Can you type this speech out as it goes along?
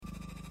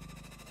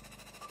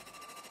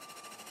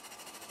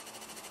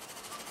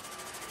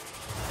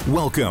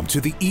Welcome to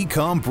the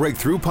eCom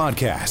Breakthrough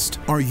Podcast.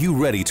 Are you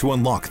ready to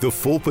unlock the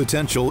full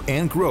potential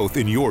and growth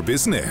in your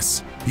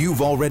business?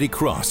 You've already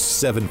crossed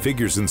 7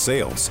 figures in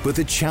sales, but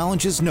the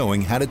challenge is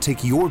knowing how to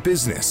take your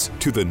business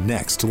to the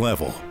next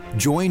level.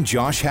 Join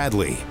Josh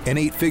Hadley, an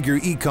 8-figure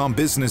ecom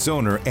business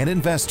owner and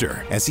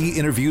investor, as he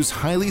interviews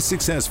highly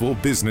successful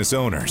business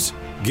owners.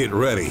 Get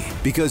ready,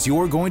 because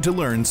you're going to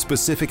learn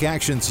specific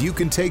actions you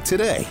can take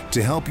today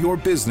to help your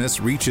business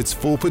reach its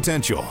full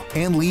potential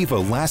and leave a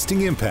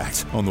lasting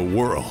impact on the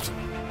world.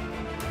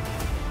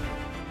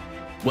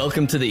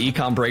 Welcome to the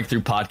eCom Breakthrough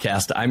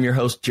Podcast. I'm your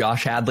host,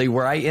 Josh Hadley,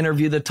 where I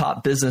interview the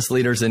top business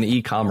leaders in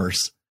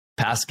e-commerce.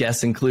 Past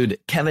guests include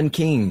Kevin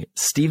King,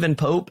 Stephen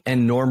Pope,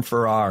 and Norm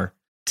Farrar.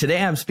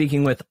 Today, I'm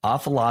speaking with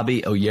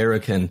Afolabi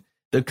Oyerokun,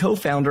 the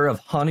co-founder of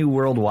Hanu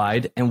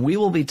Worldwide, and we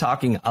will be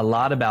talking a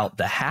lot about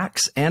the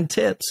hacks and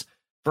tips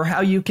for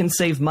how you can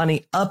save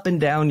money up and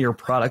down your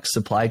product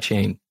supply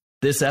chain.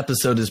 This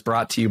episode is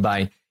brought to you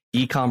by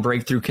eCom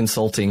Breakthrough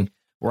Consulting,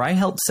 where I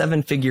help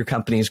 7-figure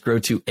companies grow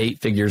to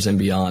 8 figures and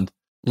beyond.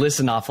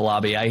 Listen,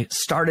 Afolabi, I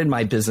started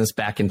my business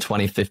back in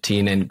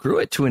 2015 and grew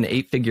it to an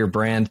 8-figure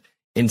brand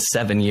in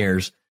 7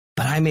 years.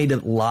 But I made a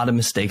lot of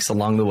mistakes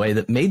along the way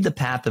that made the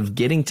path of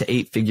getting to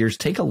 8 figures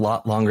take a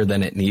lot longer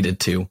than it needed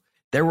to.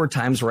 There were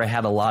times where I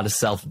had a lot of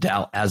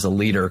self-doubt as a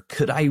leader.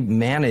 Could I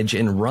manage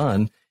and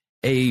run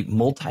a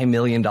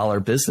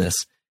multi-million-dollar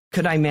business?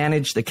 Could I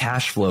manage the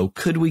cash flow?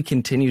 Could we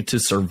continue to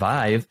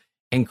survive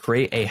and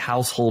create a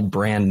household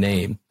brand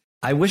name?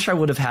 I wish I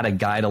would have had a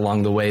guide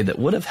along the way that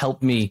would have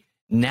helped me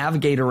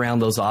navigate around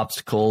those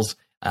obstacles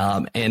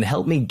and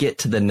help me get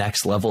to the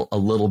next level a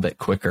little bit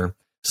quicker.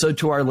 So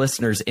to our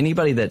listeners,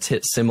 anybody that's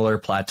hit similar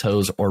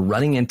plateaus or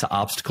running into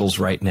obstacles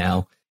right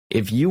now,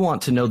 if you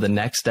want to know the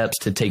next steps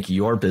to take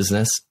your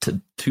business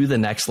to the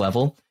next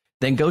level,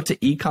 then go to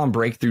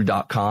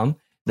ecombreakthrough.com.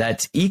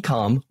 That's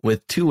ecom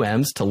with 2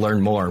 M's to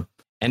learn more.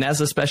 And as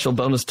a special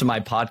bonus to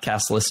my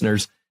podcast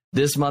listeners,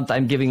 this month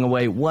I'm giving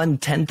away one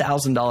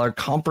 $10,000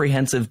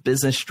 comprehensive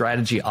business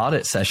strategy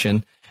audit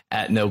session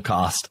at no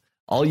cost.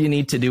 All you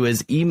need to do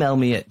is email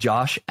me at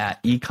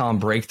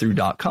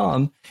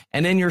josh@ecombreakthrough.com,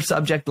 and in your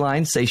subject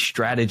line, say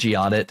strategy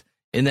audit,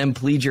 and then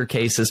plead your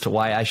case as to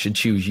why I should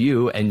choose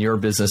you and your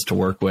business to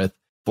work with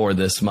for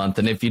this month.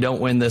 And if you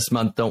don't win this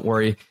month, don't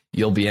worry,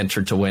 you'll be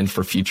entered to win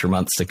for future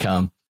months to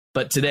come.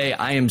 But today,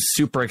 I am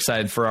super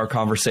excited for our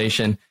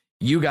conversation.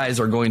 You guys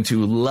are going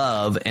to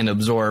love and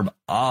absorb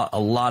a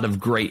lot of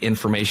great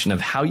information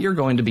of how you're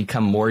going to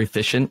become more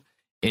efficient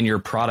in your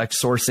product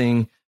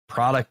sourcing,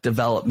 product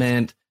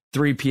development,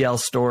 3PL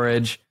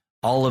storage,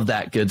 all of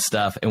that good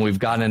stuff. And we've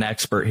got an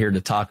expert here to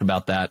talk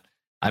about that.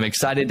 I'm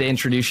excited to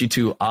introduce you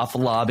to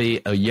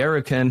Afolabi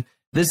Oyerokun.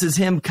 This is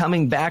him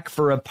coming back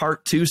for a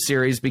part 2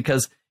 series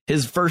because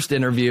his first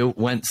interview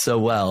went so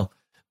well.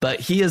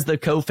 But he is the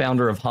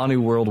co-founder of Hanu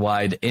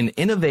Worldwide, an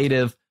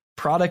innovative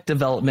product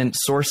development,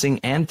 sourcing,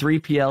 and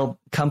 3PL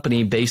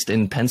company based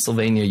in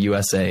Pennsylvania,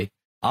 USA.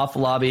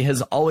 Afolabi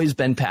has always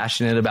been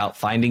passionate about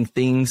finding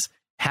things,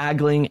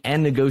 haggling,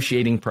 and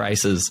negotiating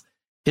prices.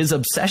 His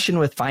obsession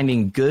with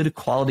finding good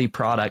quality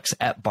products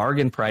at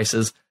bargain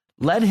prices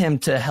led him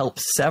to help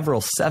several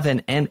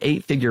 7- and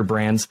 8-figure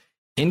brands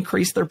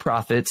increase their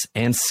profits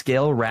and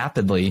scale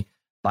rapidly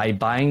by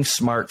buying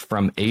smart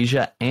from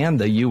Asia and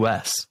the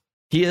US.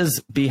 He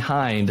is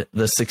behind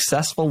the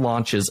successful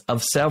launches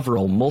of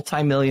several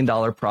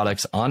multi-million-dollar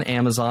products on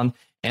Amazon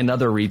and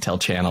other retail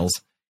channels.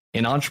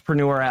 An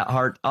entrepreneur at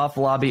heart,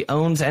 Afolabi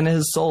owns and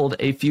has sold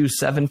a few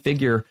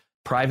 7-figure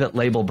private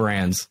label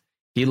brands.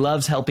 He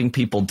loves helping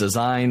people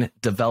design,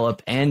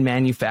 develop, and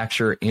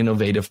manufacture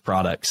innovative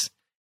products.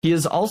 He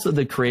is also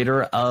the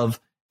creator of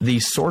the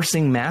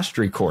Sourcing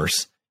Mastery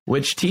course,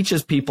 which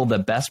teaches people the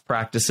best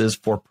practices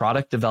for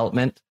product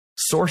development,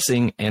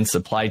 sourcing, and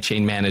supply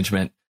chain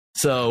management.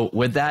 So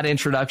with that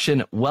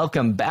introduction,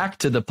 welcome back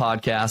to the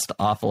podcast,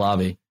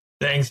 Afolabi.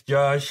 Thanks,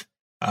 Josh.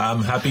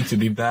 I'm happy to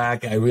be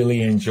back. I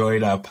really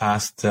enjoyed our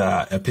past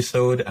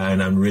episode,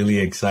 and I'm really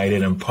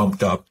excited and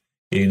pumped up,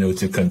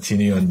 to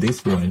continue on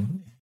this one.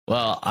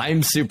 Well,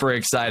 I'm super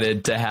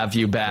excited to have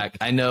you back.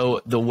 I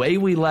know the way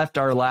we left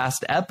our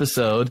last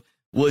episode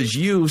was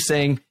you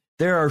saying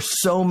there are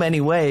so many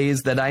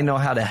ways that I know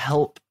how to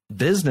help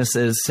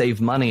businesses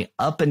save money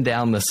up and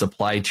down the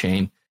supply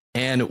chain.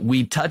 And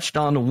we touched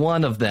on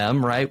one of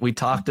them, right? We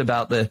talked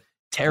about the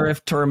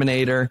tariff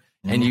terminator,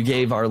 and you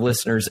gave our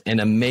listeners an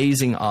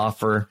amazing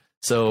offer.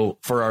 So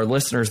for our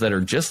listeners that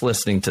are just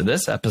listening to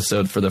this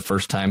episode for the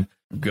first time,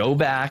 go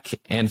back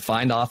and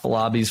find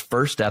Afolabi's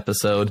first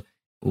episode.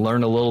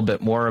 Learn a little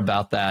bit more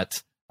about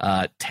that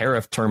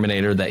tariff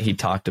terminator that he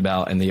talked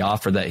about and the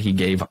offer that he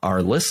gave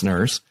our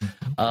listeners.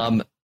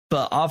 But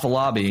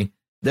Afolabi,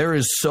 there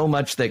is so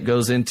much that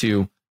goes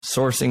into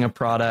sourcing a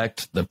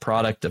product, the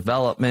product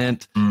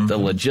development, the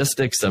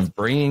logistics of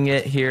bringing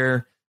it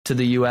here to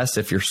the US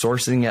if you're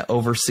sourcing it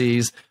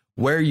overseas,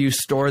 where you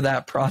store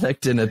that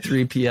product in a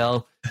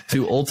 3PL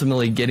to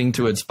ultimately getting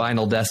to its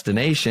final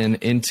destination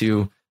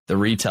into the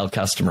retail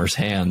customer's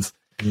hands.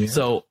 Yeah.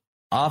 So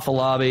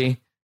Afolabi,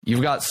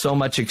 you've got so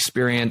much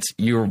experience.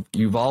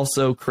 You've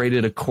also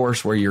created a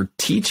course where you're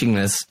teaching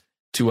this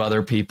to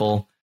other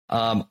people.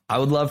 I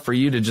would love for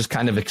you to just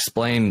kind of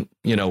explain,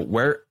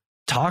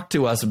 talk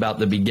to us about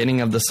the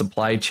beginning of the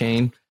supply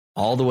chain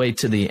all the way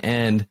to the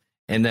end.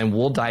 And then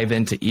we'll dive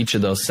into each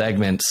of those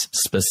segments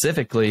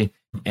specifically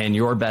and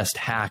your best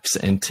hacks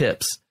and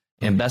tips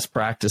and best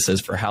practices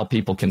for how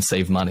people can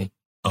save money.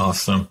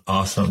 Awesome.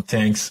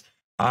 Thanks.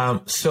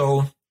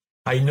 So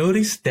I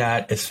noticed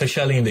that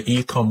especially in the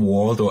e-com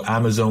world or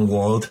Amazon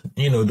world,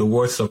 the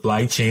word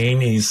supply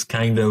chain is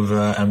kind of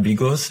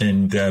ambiguous,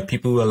 and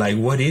people were like,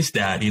 what is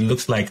that? It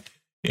looks like,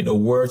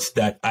 words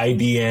that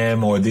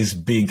IBM or these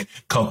big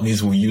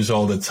companies will use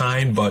all the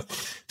time. But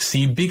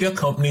see, bigger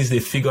companies, they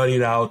figured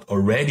it out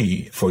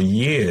already for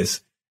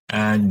years,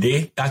 and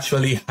they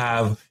actually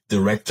have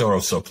director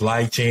of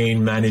supply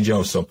chain, manager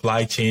of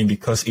supply chain,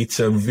 because it's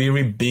a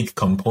very big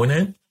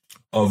component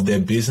of their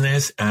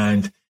business,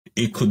 and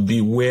it could be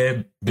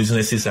where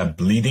businesses are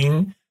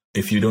bleeding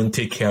if you don't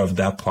take care of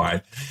that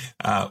part.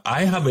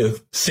 I have a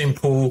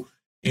simple,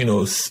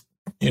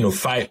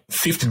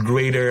 fifth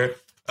grader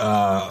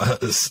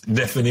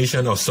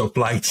definition of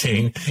supply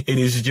chain. It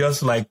is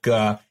just like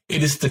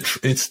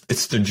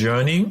it's the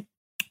journey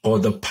or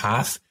the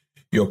path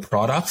your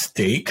products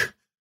take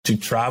to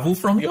travel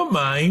from your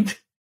mind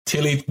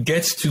till it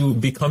gets to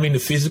becoming a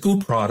physical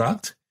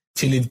product,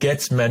 till it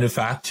gets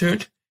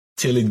manufactured,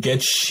 till it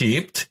gets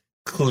shipped,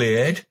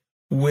 cleared,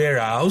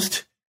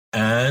 warehoused,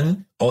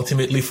 and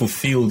ultimately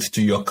fulfilled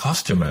to your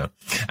customer.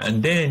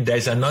 And then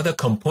there's another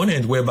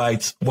component whereby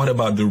it's what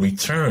about the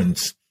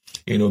returns?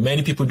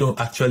 Many people don't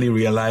actually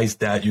realize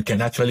that you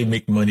can actually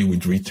make money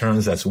with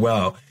returns as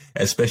well,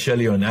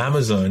 especially on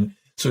Amazon.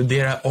 So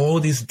there are all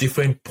these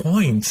different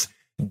points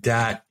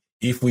that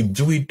if we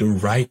do it the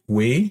right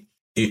way,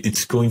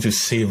 it's going to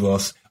save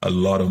us a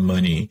lot of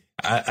money.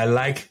 I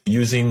like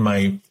using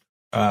my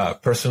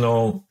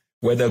personal,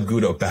 whether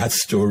good or bad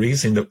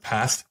stories in the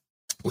past.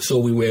 So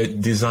we were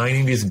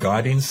designing these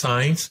garden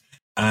signs,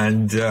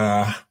 and,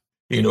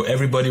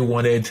 everybody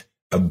wanted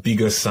a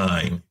bigger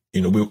sign.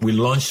 We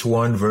launched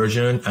one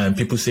version and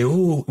people say,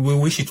 oh, we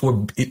wish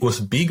it was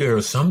bigger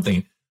or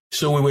something.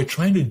 So we were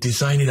trying to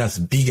design it as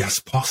big as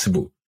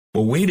possible.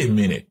 But wait a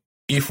minute.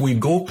 If we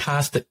go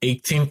past the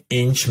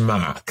 18-inch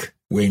mark,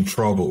 we're in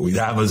trouble with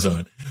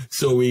Amazon.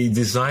 So we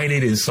designed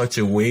it in such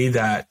a way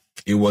that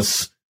it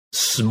was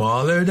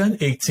smaller than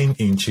 18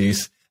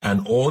 inches,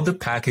 and all the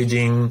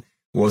packaging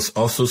was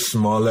also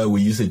smaller.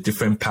 We use a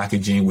different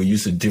packaging. We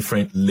use a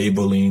different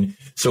labeling.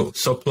 So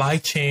supply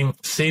chain,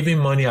 saving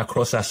money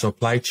across our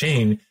supply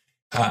chain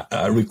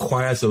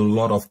requires a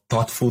lot of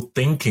thoughtful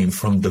thinking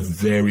from the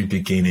very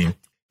beginning.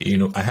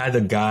 I had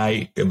a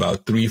guy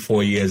about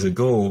 3-4 years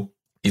ago.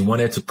 He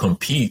wanted to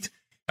compete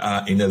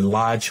in a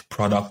large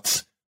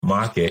products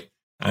market.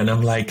 And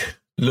I'm like,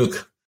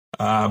 look,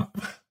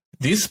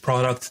 this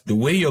product, the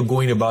way you're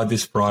going about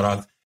this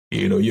product,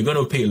 you're going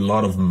to pay a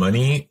lot of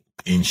money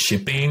in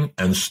shipping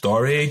and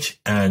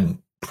storage and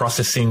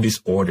processing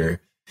this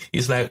order.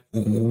 It's like,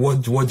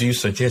 what do you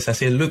suggest? I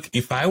said, look,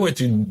 if I were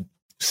to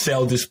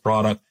sell this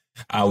product,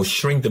 I would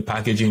shrink the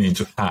packaging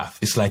into half.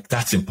 It's like,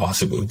 that's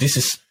impossible. This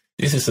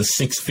is a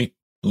 6 feet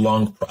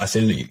long. I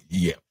said,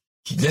 yeah,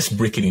 let's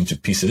break it into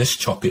pieces. Let's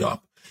chop it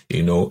up.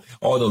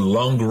 All the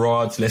long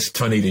rods, let's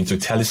turn it into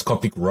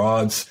telescopic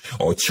rods,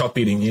 or chop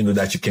it in,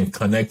 that you can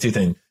connect it,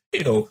 and,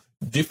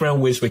 different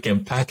ways we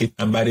can pack it.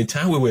 And by the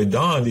time we were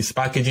done, this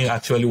packaging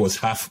actually was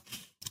half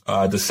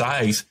the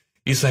size.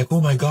 It's like, oh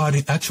my God,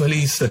 it actually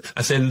is.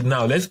 I said,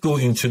 now let's go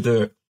into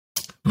the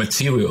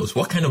materials.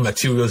 What kind of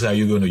materials are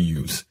you going to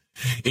use?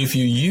 If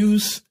you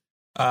use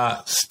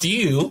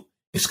steel,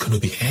 it's going to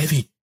be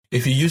heavy.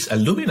 If you use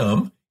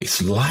aluminum,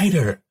 it's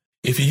lighter.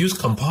 If you use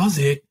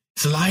composite,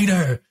 it's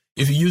lighter.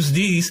 If you use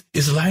these,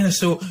 it's lighter.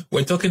 So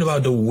we're talking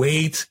about the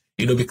weight,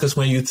 because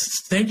when you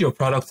send your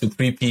product to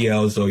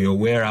 3PLs or your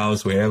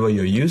warehouse, wherever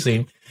you're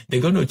using, they're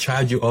going to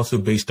charge you also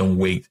based on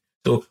weight.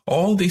 So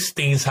all these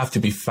things have to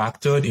be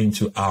factored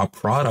into our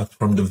product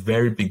from the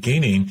very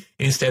beginning.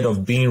 Instead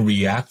of being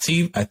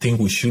reactive, I think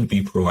we should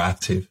be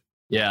proactive.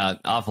 Yeah,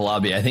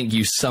 Afolabi, I think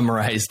you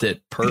summarized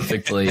it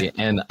perfectly.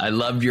 And I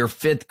loved your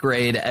 5th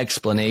grade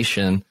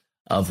explanation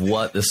of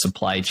what the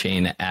supply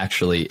chain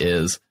actually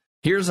is.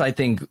 Here's, I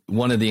think,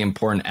 one of the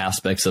important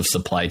aspects of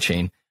supply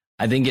chain.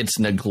 I think it's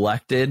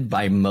neglected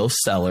by most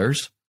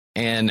sellers.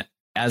 And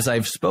as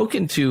I've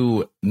spoken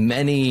to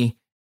many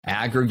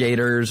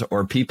aggregators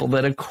or people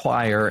that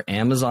acquire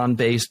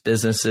Amazon-based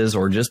businesses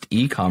or just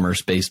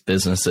e-commerce-based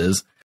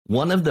businesses,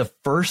 one of the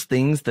first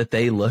things that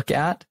they look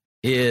at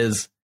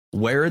is,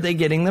 where are they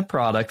getting the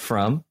product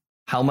from?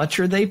 How much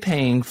are they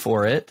paying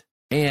for it?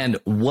 And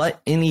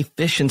what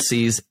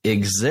inefficiencies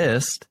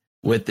exist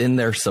within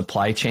their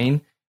supply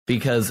chain?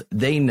 Because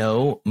they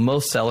know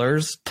most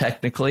sellers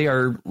technically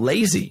are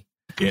lazy.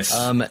 Yes.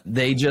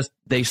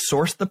 They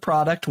source the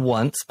product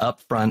once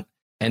up front,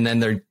 and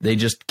then they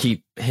just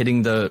keep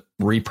hitting the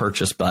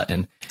repurchase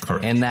button.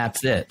 Correct. And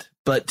that's it.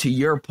 But to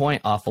your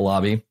point,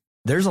 Afolabi,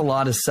 there's a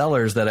lot of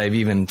sellers that I've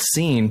even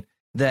seen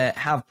that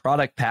have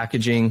product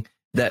packaging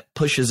that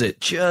pushes it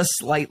just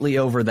slightly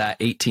over that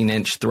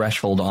 18-inch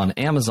threshold on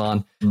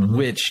Amazon,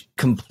 which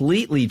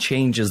completely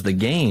changes the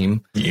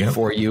game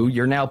for you.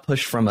 You're now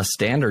pushed from a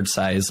standard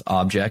size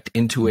object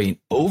into an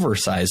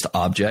oversized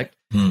object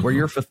where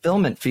your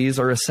fulfillment fees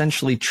are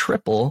essentially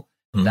triple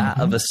that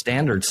of a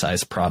standard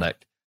size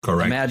product.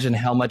 Correct. Imagine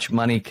how much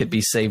money could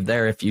be saved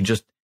there if you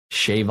just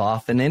shave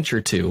off an inch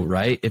or two,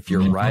 right? If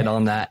you're right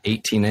on that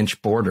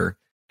 18-inch border.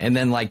 And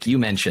then, like you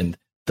mentioned,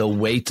 the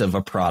weight of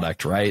a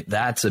product, right?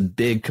 That's a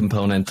big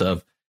component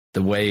of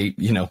the way,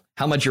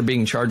 how much you're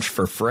being charged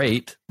for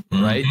freight,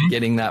 right?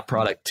 Getting that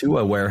product to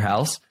a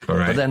warehouse,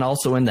 but then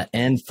also in the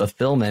end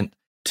fulfillment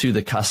to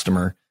the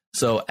customer.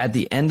 So at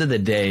the end of the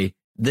day,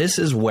 this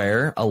is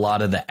where a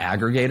lot of the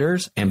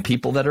aggregators and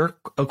people that are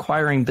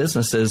acquiring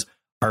businesses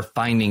are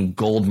finding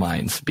gold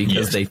mines,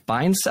 because they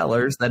find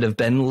sellers that have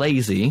been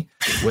lazy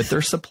with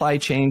their supply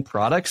chain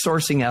product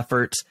sourcing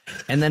efforts.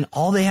 And then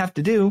all they have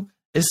to do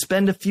is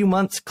spend a few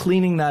months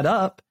cleaning that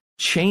up,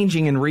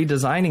 changing and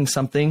redesigning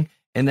something.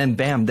 And then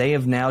bam, they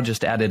have now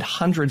just added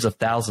hundreds of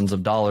thousands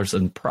of dollars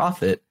in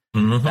profit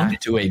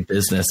back to a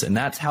business. And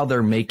that's how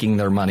they're making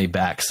their money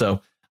back.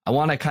 So I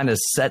want to kind of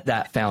set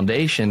that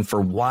foundation for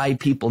why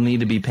people need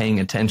to be paying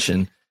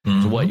attention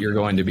to what you're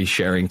going to be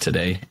sharing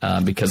today,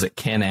 because it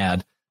can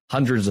add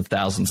hundreds of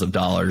thousands of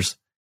dollars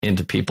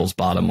into people's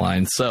bottom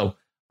line. So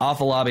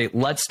Afolabi,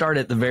 let's start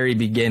at the very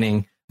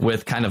beginning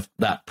with kind of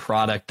that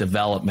product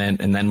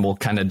development, and then we'll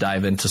kind of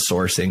dive into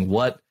sourcing.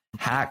 What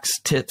hacks,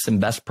 tips, and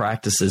best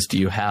practices do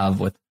you have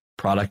with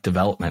product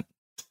development?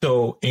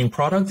 So in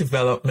product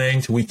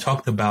development, we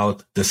talked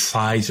about the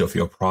size of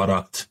your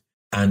product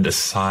and the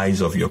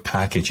size of your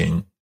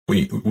packaging.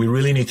 We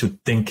really need to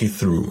think it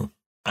through.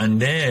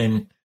 And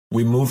then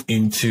we move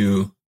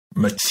into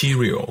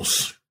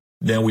materials.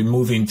 Then we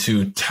move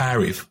into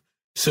tariff.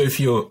 So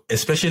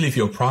especially if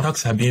your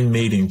products are being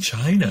made in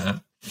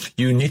China,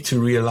 you need to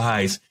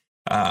realize,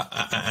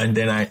 and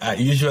then I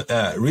usually,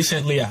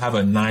 recently I have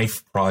a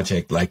knife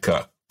project, like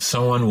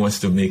someone wants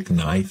to make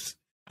knives.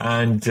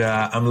 And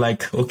I'm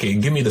like, okay,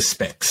 give me the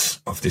specs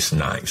of these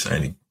knives,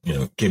 and,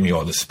 give me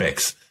all the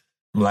specs.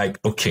 I'm like,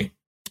 okay,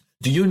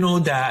 do you know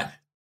that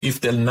if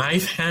the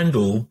knife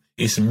handle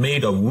is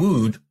made of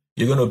wood,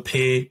 you're going to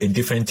pay a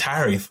different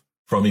tariff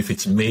from if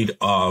it's made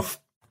of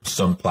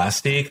some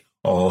plastic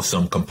or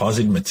some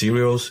composite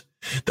materials?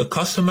 The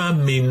customer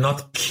may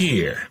not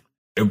care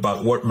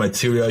about what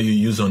material you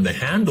use on the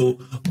handle,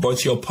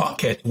 but your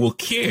pocket will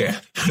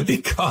care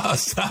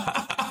because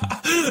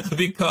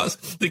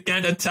the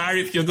kind of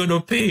tariff you're going to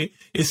pay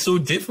is so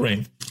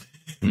different.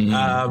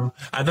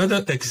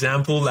 Another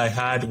example I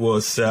had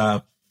was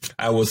I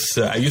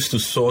used to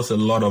source a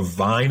lot of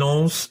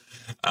vinyls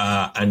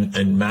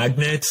and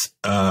magnets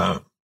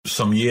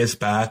some years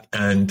back,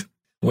 and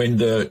when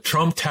the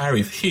Trump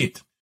tariff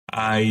hit,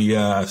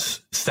 I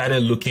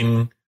started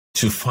looking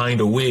to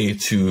find a way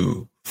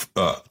to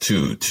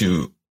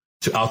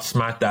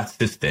outsmart that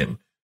system.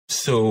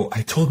 So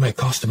I told my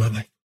customer, I'm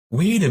like,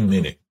 wait a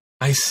minute.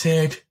 I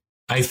said,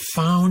 I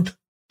found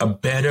a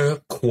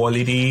better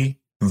quality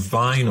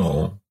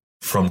vinyl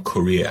from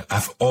Korea.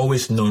 I've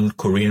always known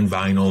Korean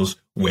vinyls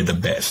were the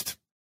best.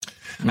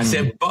 I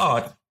said,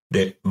 but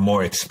they're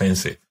more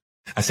expensive.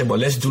 I said, but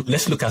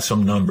let's look at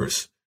some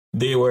numbers.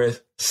 They were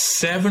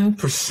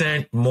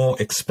 7% more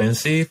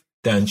expensive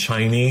than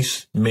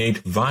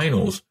Chinese-made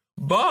vinyls,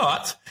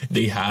 but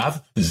they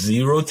have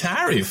zero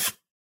tariff.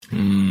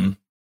 And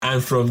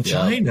from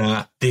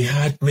China, they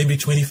had maybe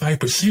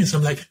 25%. So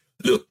I'm like,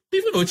 look,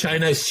 even though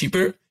China is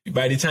cheaper,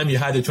 by the time you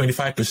had the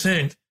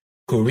 25%,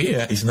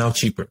 Korea is now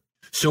cheaper.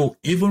 So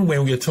even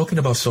when we are talking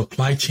about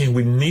supply chain,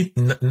 we need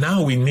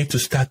to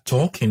start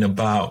talking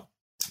about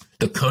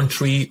the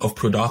country of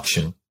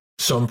production.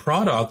 Some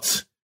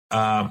products,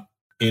 I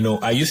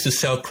used to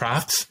sell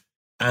crafts,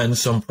 and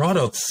some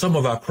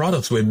of our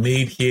products were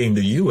made here in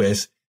the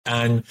US,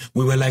 and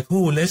we were like,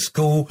 oh, let's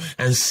go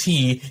and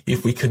see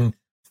if we can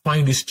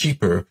find this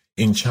cheaper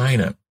in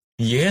China.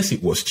 Yes,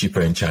 it was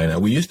cheaper in China.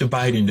 We used to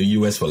buy it in the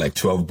US for like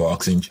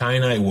 $12. In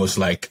China, it was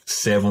like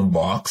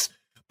 $7.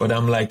 But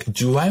I'm like,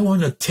 do I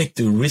want to take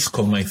the risk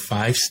of my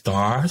 5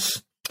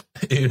 stars,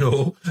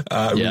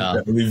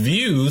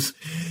 reviews?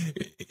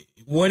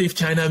 What if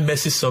China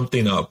messes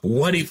something up?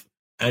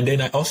 And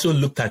then I also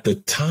looked at the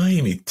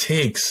time it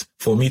takes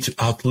for me to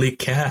outlay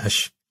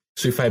cash.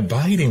 So if I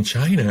buy it in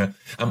China,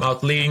 I'm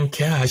outlaying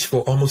cash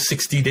for almost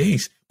 60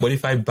 days. But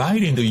if I buy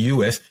it in the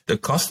US, the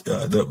cost,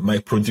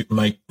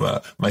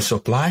 my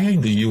supplier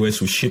in the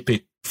US will ship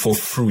it for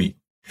free.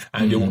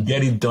 And they will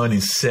get it done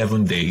in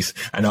 7 days.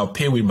 And I'll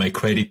pay with my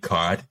credit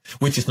card,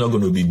 which is not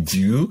going to be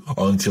due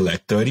until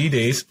like 30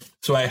 days.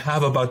 So I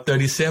have about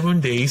 37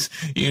 days,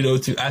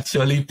 to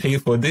actually pay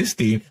for this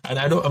thing. And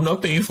I'm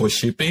not paying for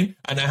shipping,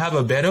 and I have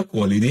a better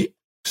quality.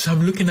 So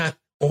I'm looking at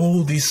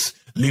all these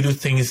little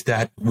things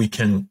that we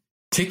can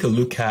take a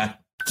look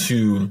at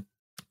to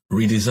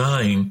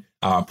redesign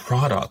our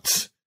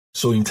products.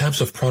 So in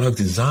terms of product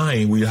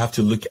design, we have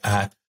to look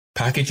at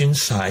packaging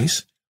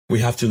size.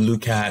 We have to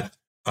look at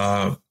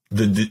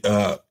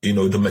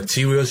the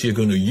materials you're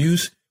going to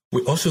use.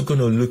 We're also going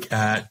to look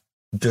at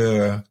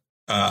the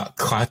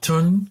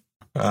carton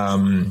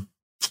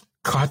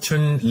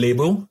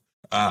label.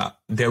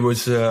 There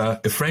was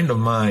a friend of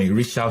mine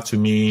reached out to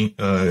me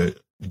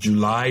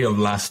July of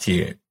last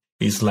year.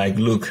 He's like,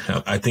 look,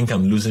 I think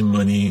I'm losing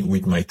money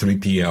with my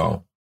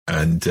 3PL.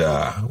 And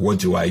what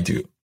do?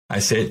 I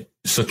said,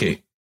 it's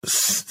okay.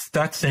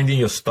 Start sending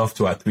your stuff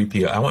to our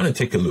 3PL. I want to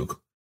take a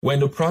look. When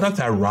the product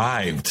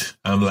arrived,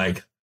 I'm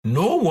like,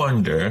 no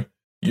wonder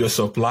your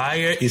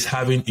supplier is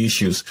having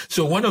issues.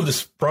 So one of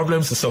the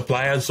problems the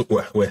suppliers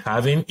were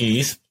having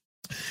is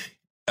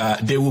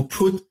they will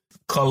put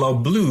color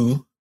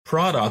blue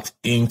product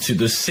into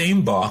the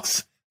same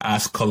box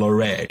as color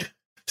red.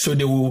 So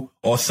they will,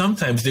 or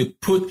sometimes they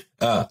put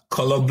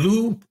color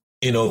blue,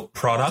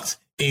 products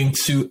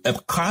into a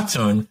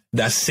carton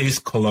that says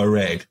color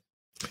red.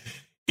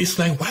 It's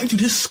like, why do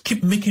they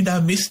keep making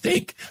that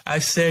mistake? I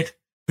said,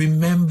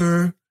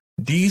 remember,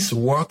 these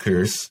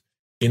workers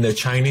in the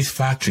Chinese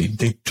factory,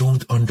 they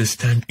don't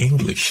understand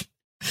English.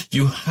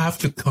 You have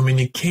to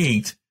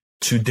communicate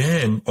to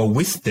them or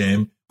with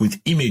them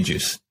with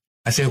images.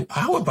 I said,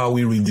 how about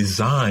we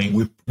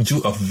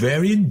do a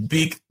very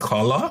big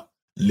color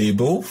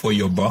label for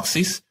your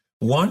boxes,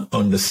 one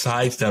on the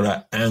sides that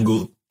are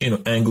angled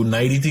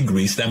 90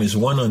 degrees. That means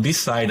one on this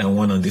side and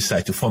one on this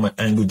side to form an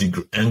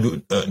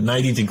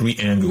 90 degree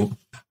angle.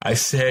 I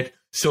said,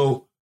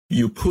 so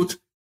you put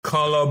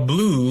color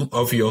blue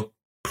of your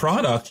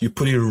product, you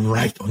put it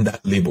right on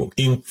that label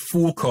in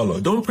full color.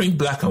 Don't print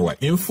black and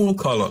white, in full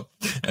color,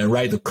 and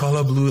write the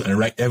color blue and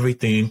write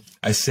everything.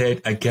 I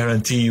said, I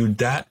guarantee you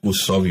that will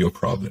solve your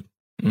problem.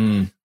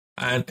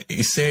 And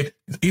he said,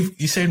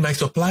 my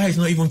supplier is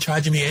not even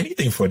charging me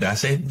anything for that. I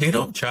said, they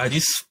don't charge.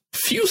 It's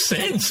few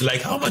cents.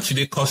 Like, how much do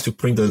they cost to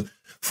print a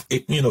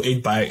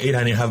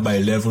 8.5 by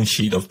 11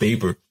 sheet of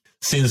paper?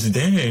 Since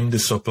then, the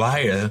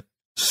supplier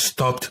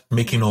stopped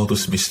making all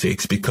those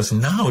mistakes because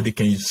now they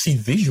can see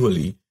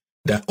visually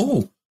that,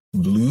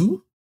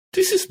 blue,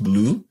 this is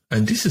blue,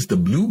 and this is the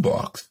blue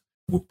box.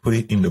 We'll put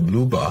it in the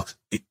blue box.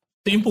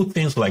 Simple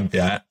things like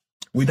that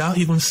without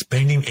even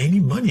spending any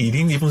money. He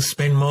didn't even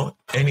spend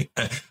and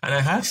I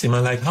asked him,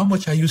 I'm like, how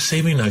much are you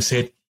saving? I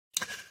said,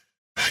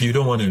 you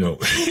don't want to know.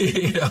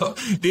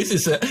 This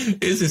is a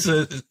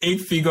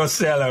 8-figure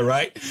seller,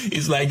 right?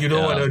 It's like, you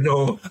don't want to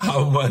know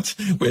how much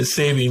we're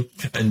saving.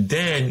 And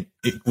then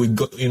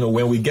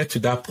when we get to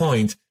that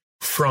point,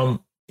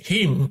 from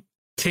him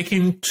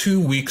taking 2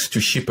 weeks to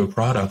ship a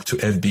product to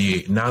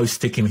FBA, now it's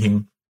taking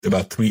him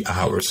about 3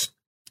 hours.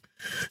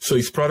 So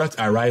his product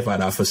arrived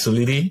at our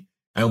facility,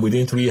 and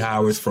within 3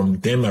 hours from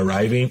them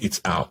arriving,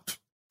 it's out.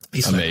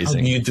 It's amazing. Like,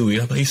 how do you do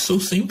it? It's so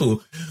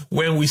simple.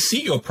 When we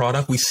see your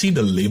product, we see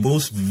the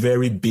labels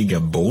very big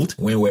and bold.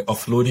 When we're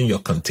offloading your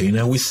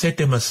container, we set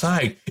them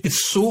aside.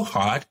 It's so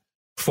hard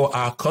for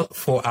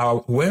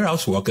our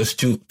warehouse workers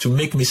to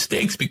make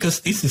mistakes because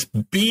this is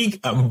big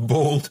and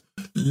bold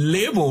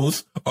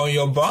labels on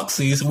your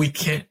boxes.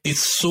 It's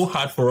so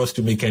hard for us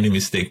to make any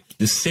mistake.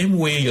 The same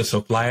way your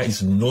supplier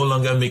is no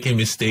longer making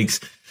mistakes,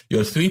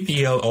 your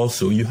 3PL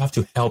also, you have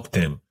to help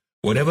them.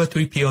 Whatever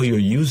 3PL you're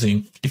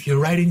using, if you're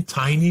writing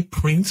tiny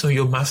prints on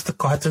your master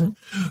carton,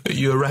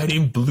 you're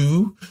writing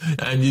blue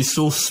and it's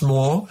so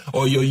small,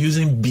 or you're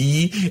using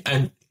B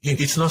and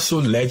it's not so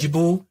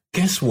legible,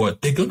 guess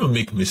what? They're going to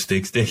make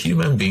mistakes. They're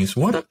human beings.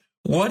 What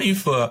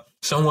if a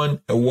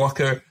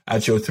worker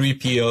at your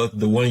 3PL,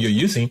 the one you're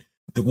using,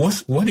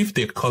 what if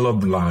they're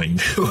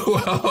colorblind?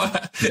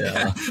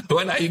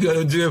 What are you going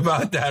to do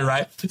about that,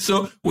 right?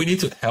 So we need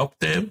to help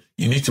them.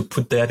 You need to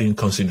put that in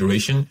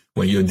consideration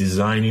when you're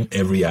designing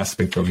every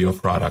aspect of your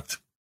product.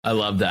 I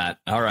love that.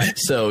 All right.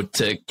 So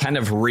to kind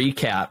of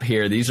recap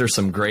here, these are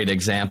some great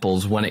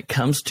examples. When it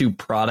comes to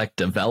product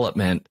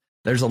development,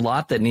 there's a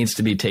lot that needs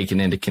to be taken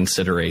into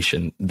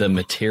consideration. The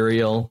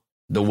material,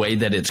 the way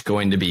that it's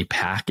going to be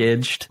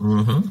packaged.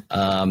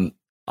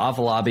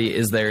 Afolabi,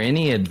 is there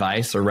any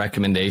advice or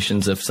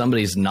recommendations if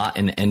somebody's not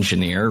an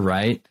engineer,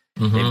 right?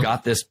 They've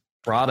got this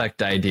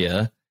product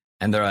idea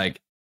and they're like,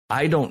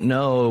 I don't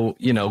know,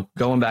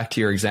 going back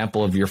to your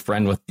example of your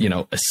friend with,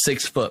 a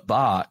 6-foot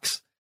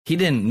box, he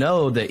didn't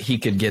know that he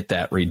could get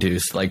that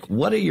reduced. Like,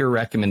 what are your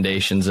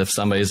recommendations if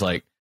somebody's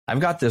like, I've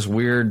got this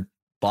weird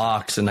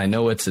box and I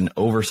know it's an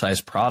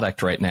oversized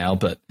product right now,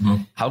 but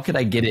how could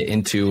I get it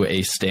into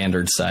a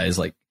standard size?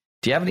 Like,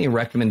 do you have any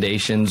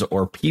recommendations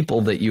or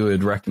people that you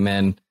would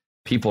recommend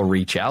people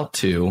reach out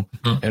to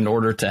in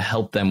order to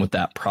help them with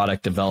that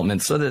product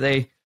development so that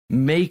they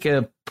make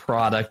a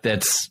product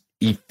that's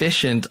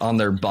efficient on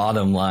their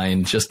bottom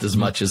line just as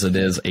much as it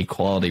is a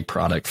quality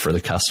product for the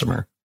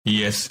customer?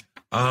 Yes.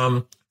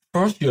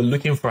 First, you're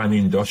looking for an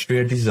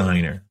industrial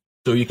designer.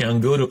 So you can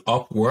go to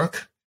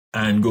Upwork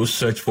and go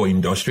search for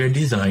industrial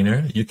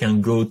designer. You can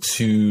go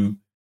to,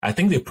 I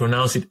think they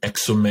pronounce it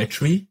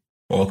Xometry.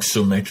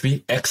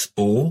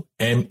 Xometry.com.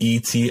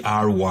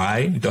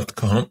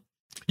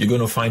 You're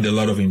going to find a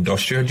lot of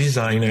industrial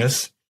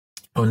designers.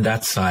 on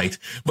that site,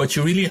 but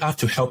you really have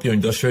to help your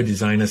industrial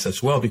designers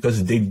as well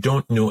because they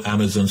don't know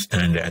Amazon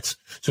standards.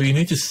 So you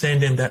need to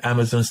send them that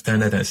Amazon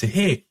standard and say,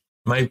 hey,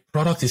 my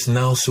product is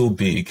now so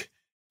big.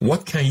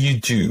 What can you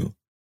do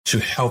to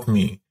help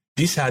me?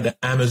 These are the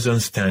Amazon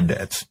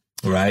standards,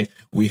 right?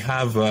 We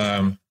have,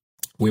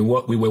 we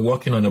were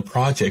working on a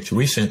project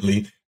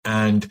recently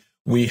and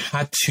we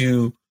had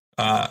to,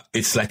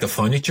 it's like a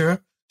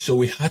furniture. So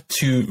we had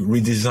to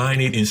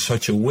redesign it in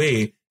such a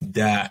way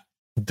that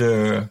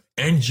the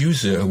end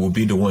user will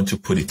be the one to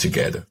put it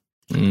together.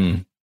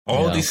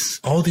 All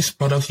these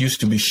products used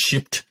to be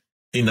shipped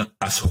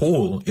as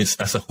whole. It's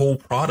as a whole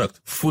product,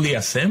 fully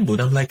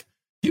assembled. I'm like,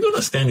 you're going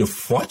to spend your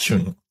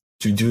fortune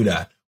to do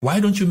that. Why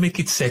don't you make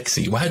it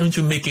sexy? Why don't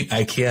you make it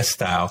IKEA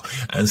style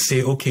and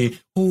say, okay,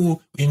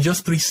 in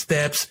just 3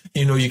 steps,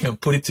 you can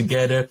put it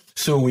together.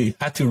 So we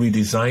had to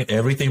redesign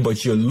everything,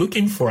 but you're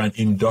looking for an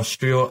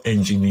industrial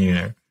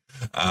engineer.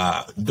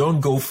 Don't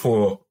go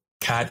for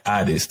CAD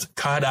artist.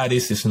 CAD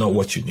artist is not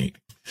what you need.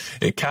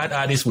 A CAD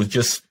artist would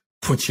just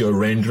put your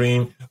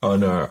rendering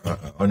on a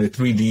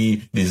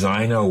 3D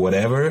designer or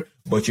whatever,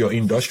 but your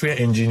industrial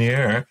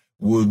engineer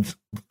would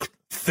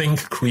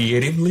think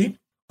creatively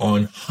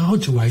on how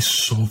do I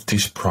solve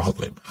this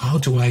problem? How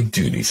do I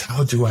do this?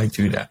 How do I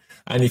do that?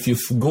 And if you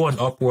go on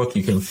Upwork,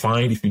 you can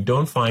find. If you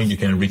don't find, you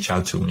can reach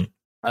out to me.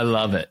 I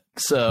love it.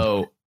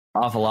 So,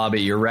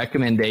 Afolabi, your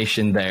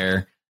recommendation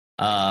there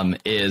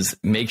is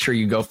make sure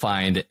you go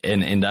find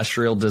an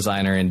industrial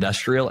designer,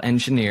 industrial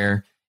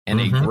engineer,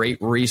 and a great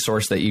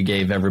resource that you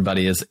gave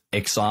everybody is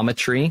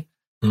Xometry.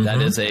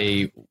 That is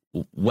a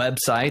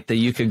website that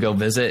you could go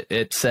visit.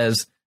 It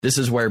says this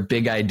is where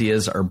big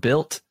ideas are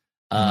built.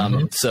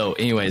 So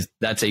anyways,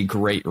 that's a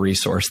great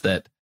resource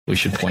that we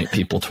should point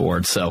people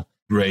towards. So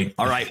great.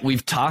 All right.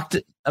 We've talked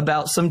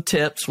about some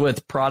tips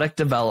with product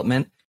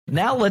development.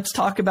 Now let's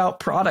talk about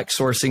product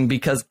sourcing,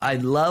 because I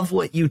love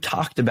what you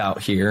talked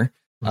about here.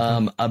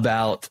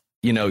 About,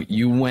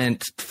 you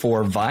went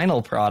for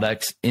vinyl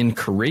products in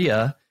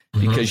Korea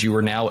because you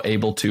were now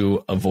able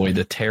to avoid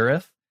a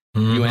tariff.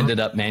 You ended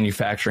up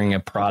manufacturing a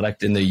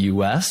product in the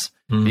US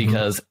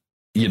because,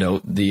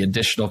 the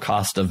additional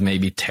cost of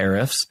maybe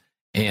tariffs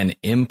and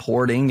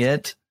importing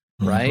it,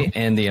 right?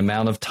 And the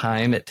amount of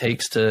time it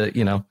takes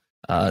to,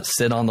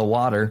 sit on the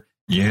water.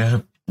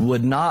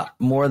 Would not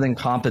more than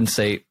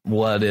compensate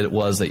what it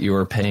was that you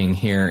were paying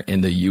here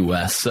in the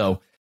US.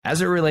 So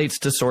as it relates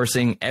to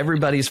sourcing,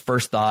 everybody's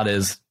first thought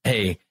is,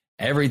 hey,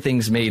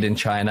 everything's made in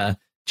China.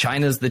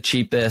 China's the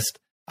cheapest.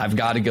 I've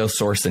got to go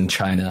source in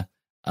China.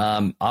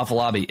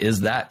 Afolabi,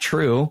 is that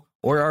true?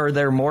 Or are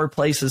there more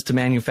places to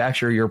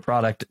manufacture your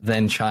product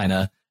than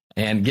China?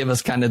 And give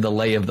us kind of the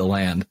lay of the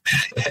land.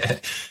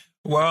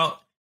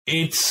 Well,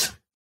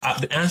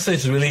 the answer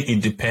is really,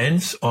 it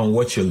depends on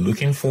what you're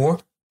looking for.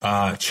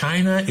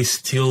 China is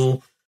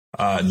still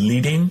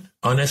leading,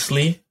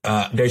 honestly.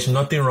 There's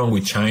nothing wrong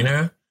with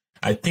China.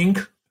 I think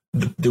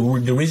the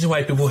reason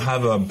why people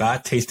have a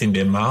bad taste in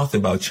their mouth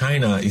about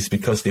China is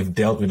because they've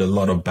dealt with a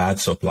lot of bad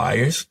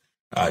suppliers.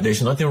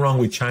 There's nothing wrong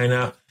with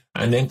China.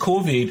 And then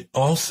COVID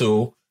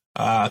also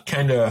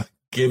kind of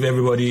gave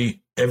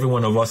every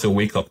one of us a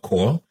wake-up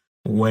call.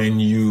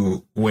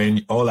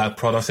 When all our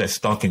products are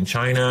stuck in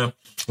China,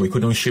 we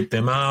couldn't ship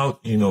them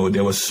out.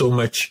 There was so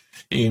much,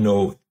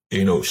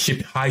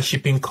 high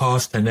shipping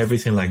costs and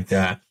everything like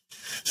that.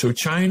 So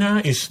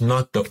China is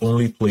not the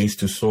only place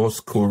to source.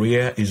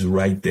 Korea is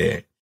right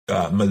there.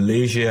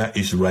 Malaysia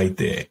is right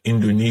there.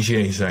 Indonesia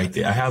is right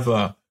there. I have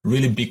a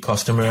really big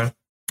customer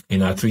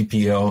in our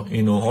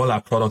 3PL. All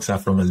our products are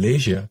from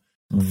Malaysia.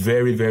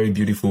 Very, very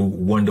beautiful,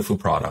 wonderful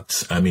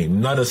products. I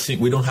mean,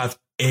 we don't have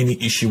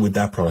any issue with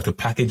that product. The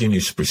packaging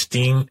is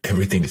pristine.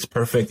 Everything is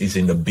perfect. It's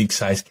in the big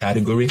size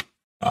category.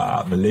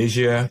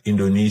 Malaysia,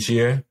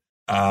 Indonesia,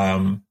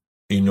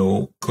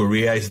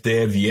 Korea is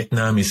there.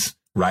 Vietnam is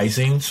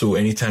rising. So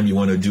anytime you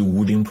want to do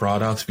wooden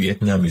products,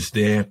 Vietnam is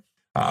there.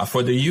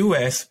 For the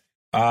US,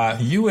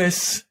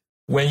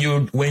 when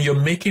you're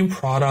making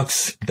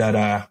products that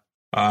are,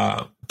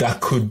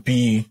 that could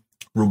be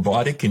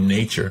robotic in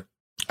nature,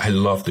 I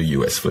love the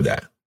US for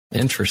that.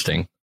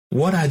 Interesting.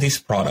 What are these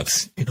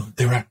products?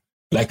 There are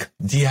like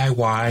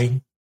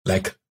DIY,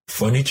 like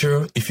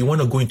furniture. If you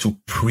want to go into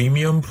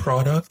premium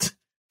product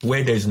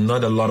where there's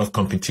not a lot of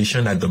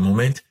competition at the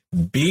moment,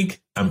 big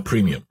and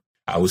premium,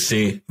 I would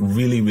say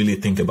really, really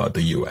think about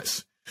the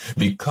US,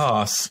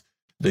 because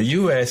the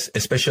US,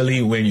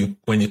 especially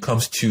when it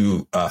comes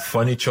to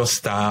furniture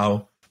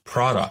style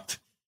product,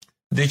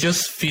 they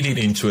just feed it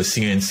into a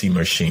CNC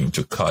machine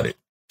to cut it.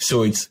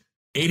 So it's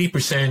 70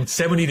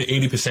 to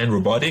 80%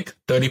 robotic,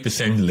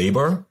 30%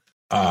 labor.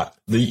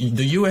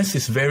 The US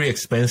is very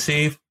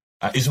expensive.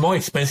 It's more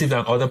expensive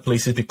than other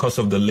places because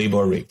of the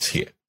labor rates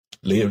here.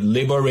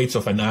 Labor rates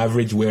of an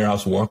average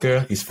warehouse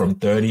worker is from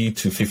 $30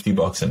 to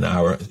 $50 an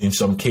hour. In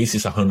some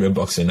cases,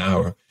 $100 an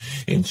hour.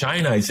 In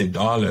China, it's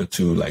 $1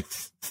 to like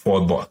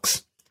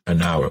 $4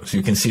 an hour. So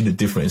you can see the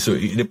difference. So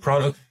the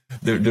product,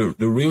 the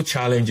real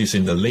challenge is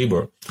in the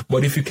labor.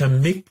 But if you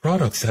can make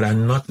products that are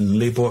not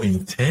labor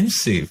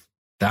intensive,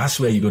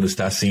 That's where you're going to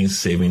start seeing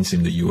savings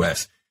in the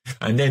US.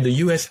 And then the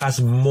US has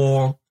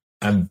more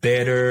and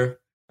better,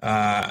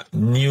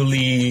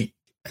 newly,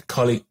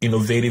 call it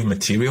innovative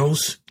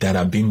materials that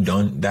are being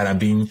done, that are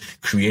being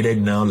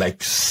created now,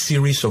 like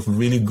series of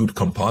really good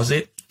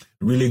composite,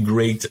 really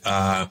great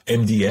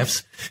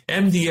MDFs.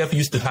 MDF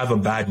used to have a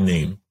bad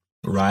name,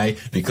 right?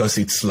 Because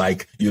it's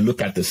like, you look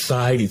at the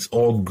side, it's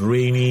all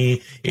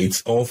grainy,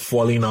 it's all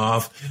falling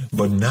off.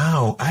 But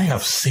now I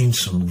have seen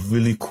some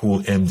really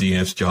cool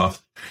MDFs,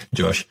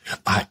 Josh.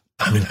 I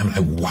mean, I'm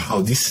like,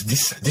 wow,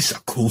 this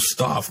are cool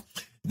stuff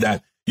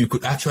that you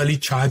could actually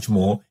charge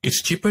more.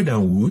 It's cheaper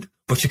than wood,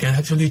 but you can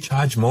actually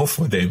charge more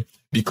for them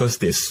because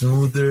they're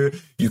smoother.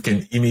 You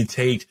can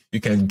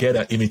get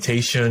an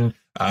imitation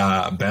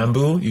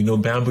bamboo. You know,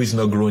 bamboo is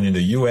not grown in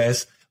the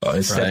US,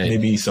 except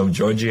maybe some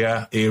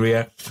Georgia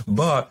area.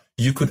 But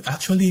you could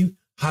actually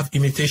have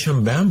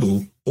imitation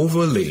bamboo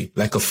overlay,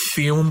 like a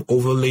film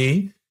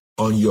overlay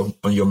on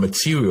your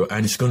material,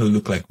 and it's going to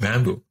look like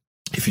bamboo.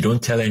 If you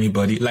don't tell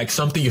anybody, like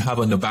something you have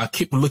on the back,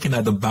 keep looking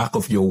at the back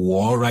of your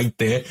wall right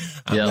there.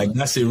 Like,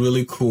 that's a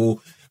really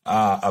cool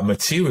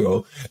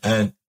material.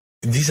 And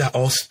these are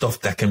all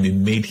stuff that can be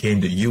made here in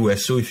the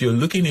US. So if you're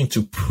looking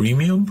into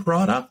premium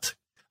product,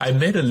 I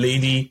met a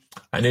lady,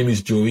 her name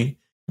is Joey,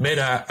 met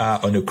her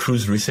on a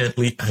cruise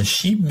recently, and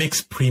she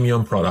makes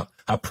premium product.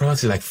 Her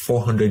product is like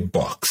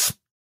 $400.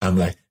 I'm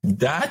like,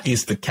 that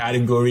is the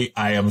category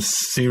I am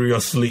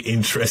seriously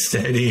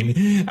interested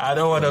in. I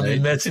don't want to be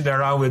messing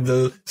around with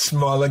the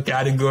smaller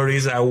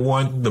categories. I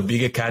want the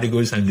bigger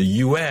categories. And the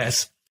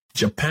US,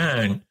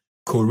 Japan,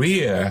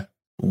 Korea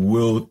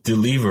will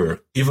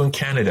deliver. Even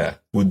Canada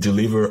will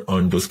deliver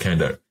on those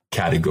kind of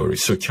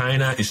categories. So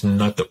China is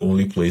not the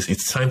only place.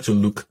 It's time to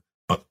look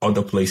at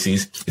other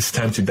places. It's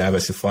time to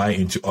diversify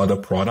into other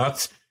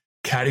products,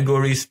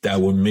 categories that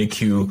will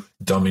make you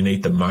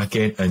dominate the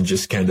market and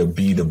just kind of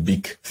be the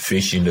big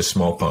fish in the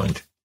small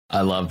pond. I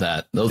love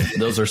that.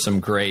 Those are some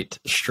great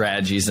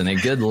strategies and a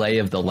good lay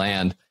of the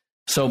land.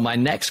 So my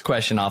next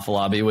question,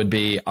 Afolabi, would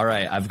be, all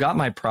right, I've got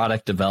my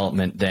product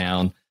development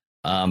down,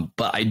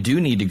 but I do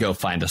need to go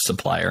find a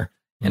supplier.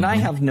 And I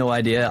have no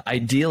idea.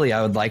 Ideally,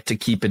 I would like to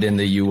keep it in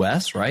the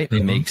US, right?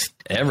 It makes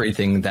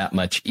everything that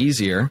much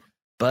easier.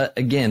 But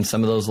again,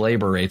 some of those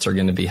labor rates are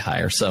going to be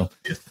higher. So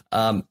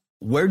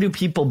where do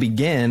people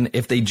begin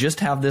if they just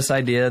have this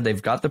idea?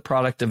 They've got the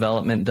product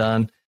development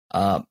done.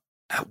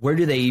 Where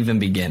do they even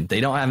begin?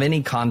 They don't have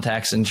any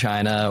contacts in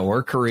China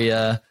or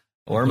Korea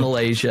or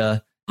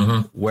Malaysia.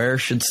 Where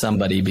should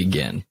somebody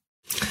begin?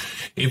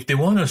 If they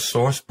want to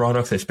source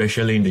products,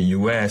 especially in the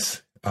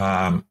US,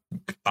 I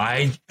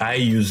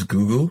use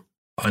Google,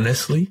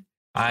 honestly.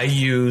 I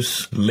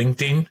use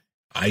LinkedIn.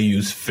 I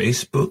use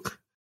Facebook.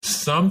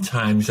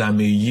 Sometimes I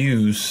may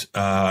use,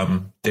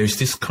 there's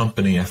this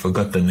company, I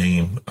forgot the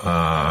name.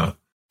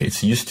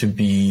 It used to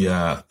be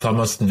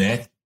Thomas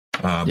Net,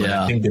 but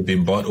I think they've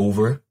been bought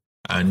over,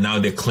 and now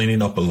they're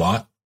cleaning up a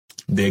lot.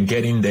 They're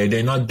getting there.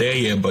 They're not there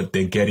yet, but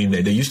they're getting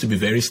there. They used to be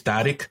very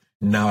static.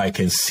 Now I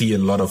can see a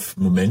lot of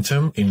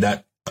momentum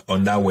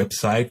on that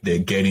website. They're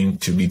getting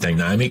to be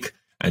dynamic,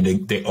 and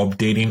they're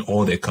updating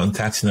all their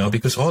contacts now,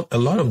 because a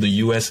lot of the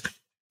US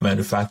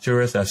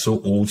manufacturers are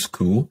so old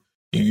school.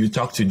 You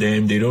talk to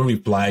them, they don't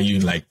reply you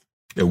in like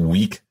a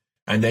week.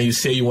 And then you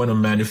say you want to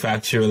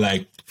manufacture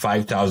like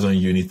 5,000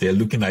 units. They're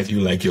looking at you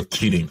like you're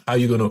kidding. How are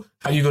you going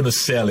to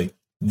sell it?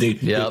 They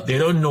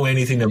don't know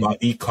anything about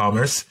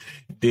e-commerce.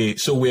 You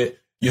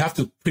have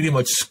to pretty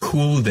much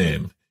school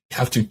them. You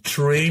have to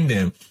train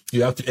them.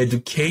 You have to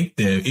educate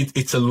them.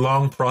 It's a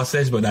long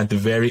process, but at the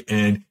very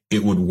end,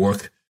 it would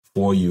work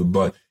for you.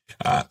 But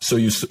so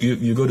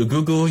you go to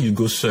Google, you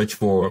go search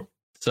for.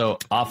 So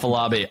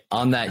Afolabi,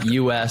 on that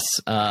US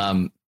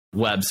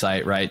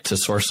website, right, to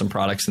source some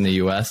products in the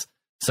US.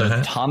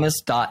 So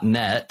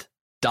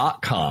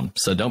thomas.net.com.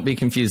 So don't be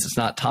confused. It's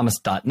not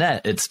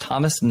thomas.net. It's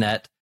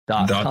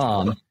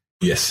thomasnet.com.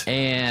 Yes.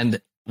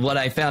 And what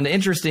I found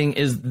interesting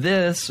is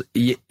this,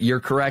 you're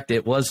correct.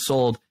 It was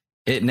sold.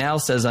 It now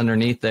says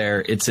underneath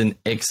there, it's an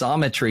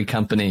Ixometry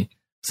company.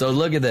 So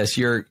look at this.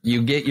 You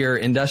get your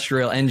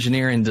industrial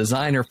engineer and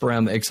designer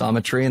from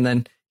Ixometry, and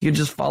then you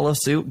just follow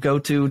suit, go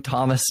to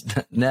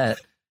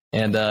Thomas.net,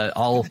 and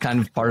all kind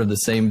of part of the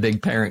same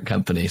big parent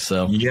company.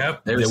 So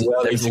there's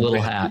a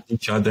little hack.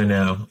 Each other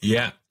now.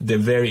 Yeah, they're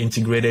very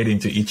integrated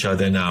into each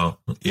other now.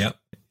 Yep.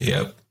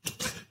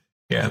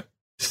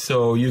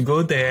 So you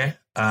go there,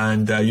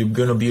 and you're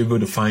going to be able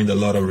to find a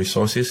lot of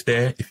resources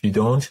there. If you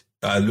don't,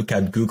 look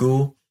at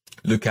Google.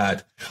 Look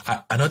at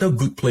another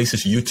good place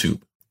is YouTube,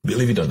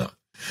 believe it or not.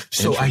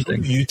 So I go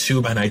to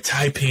YouTube and I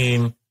type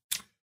in,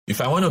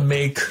 if I want to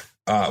make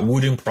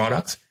wooden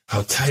products,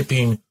 I'll type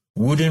in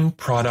wooden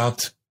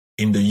product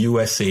in the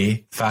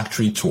USA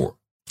factory tour.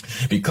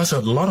 Because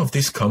a lot of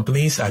these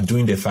companies are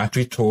doing their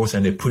factory tours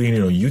and they're putting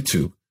it on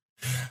YouTube.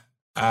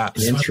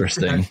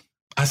 Interesting. So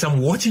as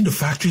I'm watching the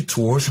factory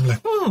tours, I'm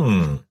like,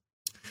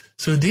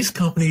 so this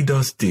company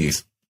does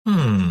this.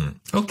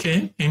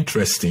 Okay,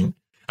 interesting.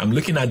 I'm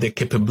looking at their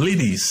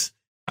capabilities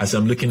as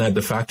I'm looking at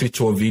the factory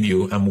tour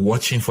video, I'm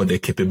watching for their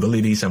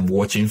capabilities. I'm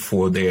watching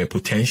for their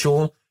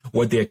potential,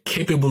 what they're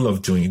capable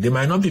of doing. They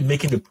might not be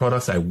making the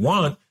products I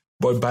want,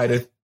 but by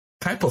the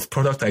type of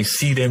product I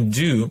see them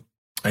do,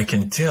 I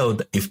can tell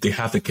that if they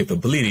have the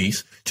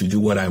capabilities to do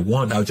what I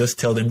want. I'll just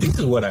tell them, this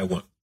is what I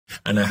want.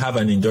 And I have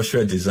an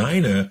industrial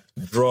designer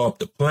draw up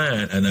the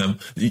plan. And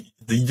the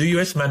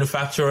US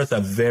manufacturers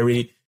are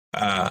very,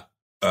 they're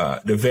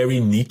very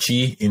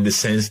niche in the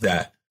sense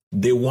that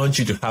they want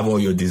you to have all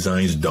your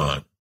designs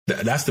done.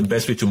 That's the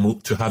best way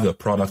to have the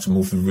product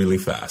move really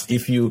fast.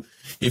 If you're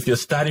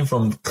starting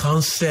from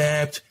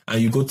concept and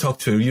you go talk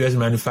to a US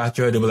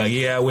manufacturer, they'll be like,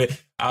 yeah,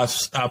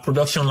 our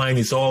production line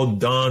is all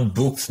done,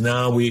 booked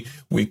now. We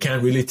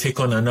can't really take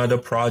on another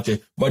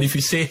project. But if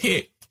you say,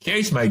 hey, here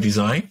is my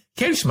design,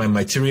 here is my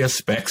material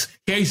specs,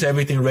 here is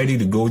everything ready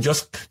to go.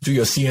 Just do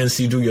your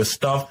CNC, do your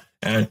stuff,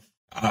 and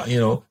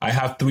I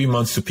have 3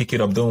 months to pick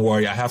it up. Don't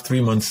worry, I have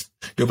 3 months.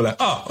 They'll be like,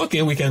 oh,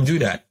 okay, we can do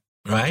that,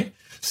 right?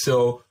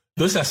 So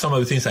those are some of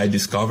the things I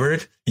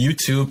discovered.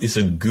 YouTube is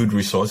a good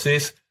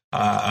resources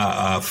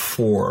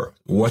for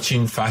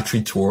watching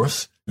factory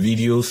tours,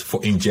 videos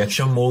for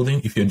injection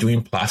molding. If you're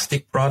doing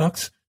plastic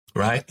products,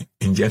 right?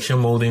 Injection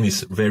molding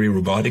is very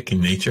robotic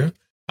in nature.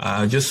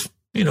 Just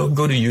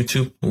go to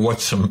YouTube,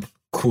 watch some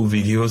cool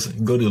videos.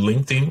 Go to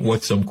LinkedIn,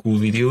 watch some cool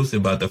videos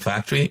about the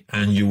factory,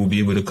 and you will be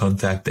able to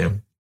contact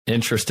them.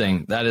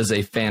 Interesting. That is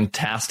a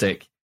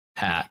fantastic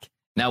hack.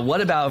 Now, what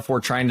about if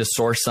we're trying to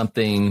source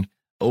something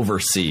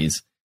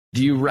overseas?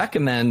 Do you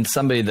recommend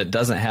somebody that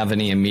doesn't have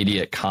any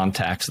immediate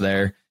contacts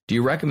there? Do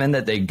you recommend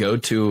that they go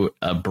to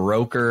a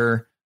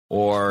broker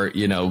or,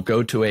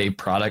 go to a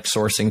product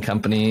sourcing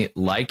company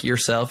like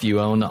yourself?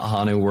 You own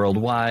Hanu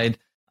Worldwide.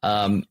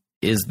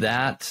 Is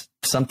that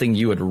something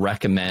you would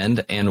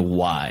recommend, and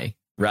why,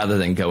 rather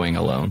than going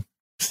alone?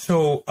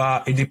 So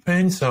it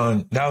depends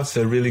on, that was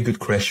a really good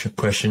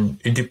question.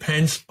 It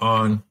depends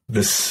on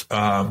the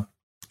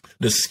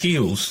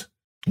skills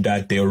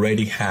that they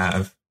already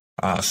have.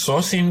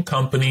 Sourcing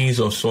companies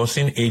or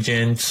sourcing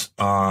agents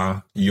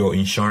are your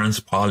insurance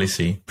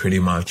policy, pretty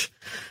much.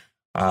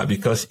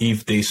 Because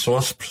if they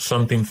source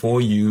something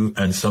for you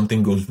and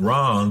something goes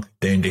wrong,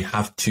 then they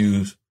have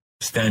to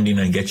stand in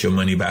and get your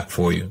money back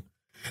for you.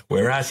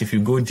 Whereas if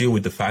you go deal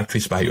with the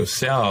factories by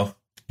yourself,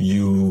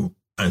 and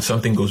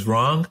something goes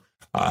wrong,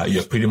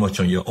 you're pretty much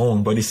on your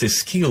own, but it's a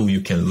skill you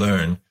can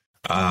learn.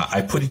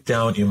 I put it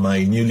down in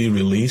my newly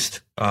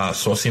released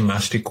sourcing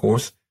mastery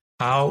course,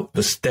 how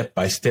the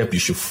step-by-step you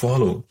should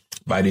follow.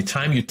 By the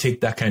time you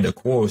take that kind of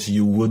course,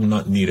 you would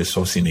not need a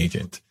sourcing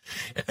agent.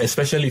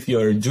 Especially if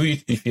you're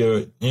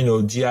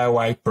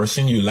DIY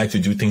person, you like to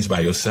do things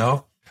by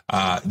yourself.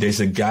 There's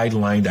a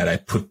guideline that I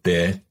put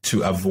there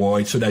to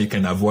avoid, so that you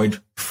can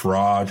avoid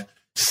fraud,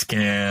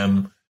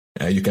 scam.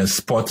 You can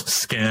spot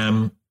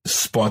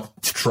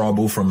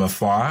trouble from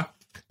afar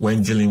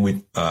when dealing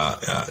with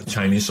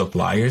Chinese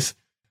suppliers.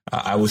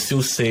 I would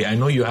still say, I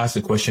know you asked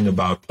a question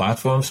about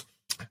platforms.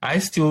 I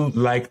still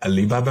like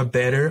Alibaba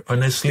better,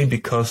 honestly,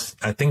 because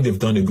I think they've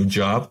done a good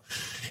job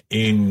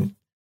in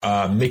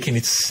making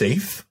it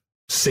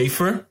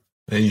safer.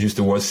 They use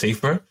the word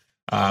safer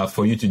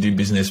for you to do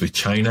business with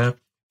China.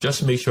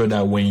 Just make sure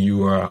that when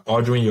you are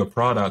ordering your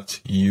product,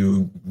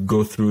 you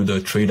go through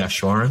the trade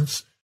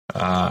assurance,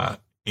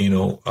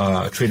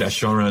 trade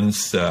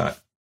assurance,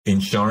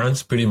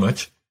 insurance, pretty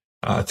much,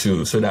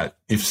 so that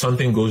if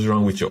something goes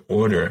wrong with your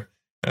order,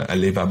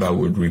 Alibaba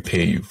would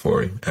repay you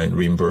for it and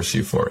reimburse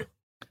you for it.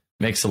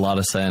 Makes a lot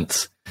of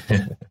sense.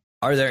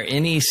 Are there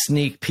any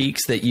sneak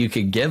peeks that you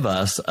could give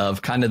us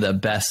of kind of the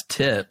best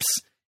tips,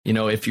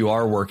 if you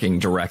are working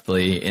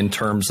directly, in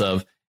terms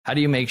of how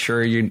do you make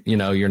sure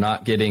you're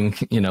not getting,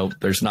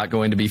 there's not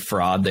going to be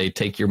fraud, they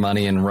take your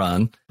money and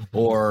run?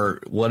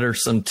 Or what are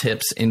some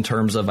tips in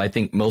terms of, I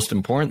think most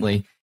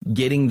importantly,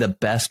 getting the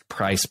best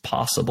price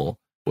possible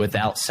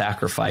without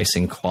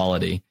sacrificing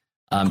quality?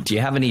 Do you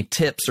have any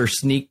tips or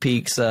sneak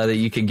peeks that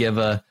you could give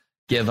us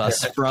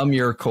from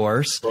your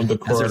course,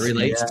 as it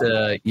relates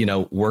to,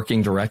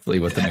 working directly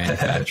with the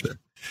manufacturer?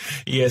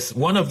 Yes.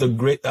 One of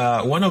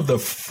the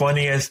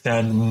funniest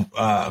and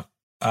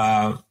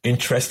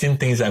interesting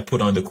things I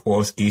put on the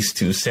course is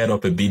to set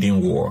up a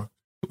bidding war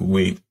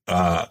with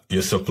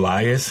your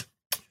suppliers.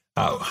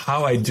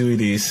 How I do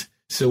it is,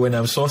 so when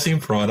I'm sourcing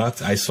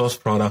products, I source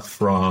product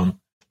from,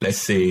 let's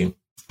say,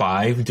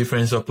 5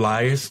 different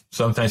suppliers.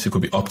 Sometimes it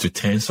could be up to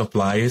 10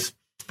 suppliers.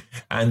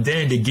 And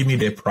then they give me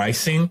their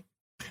pricing.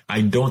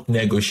 I don't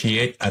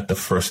negotiate at the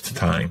first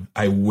time.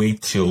 I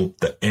wait till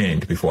the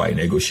end before I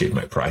negotiate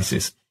my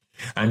prices.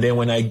 And then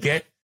when I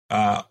get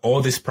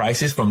all these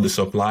prices from the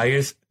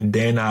suppliers,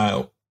 then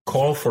I'll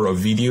call for a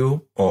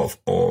video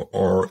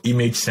or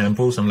image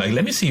samples. I'm like,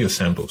 let me see your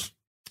samples.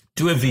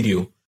 Do a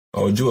video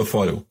or do a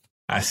photo.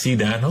 I see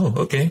that. Oh,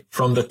 okay.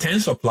 From the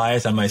 10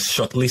 suppliers, I might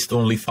shortlist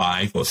only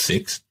 5 or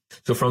 6.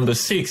 So from the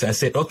 6, I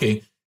said,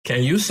 okay,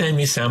 can you send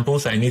me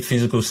samples? I need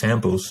physical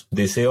samples.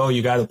 They say, oh,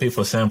 you got to pay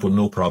for sample.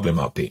 No problem.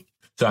 I'll pay.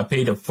 So I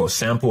paid for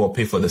sample or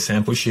pay for the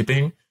sample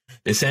shipping.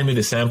 They send me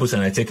the samples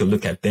and I take a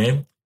look at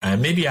them.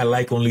 And maybe I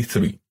like only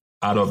 3.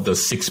 out of the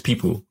 6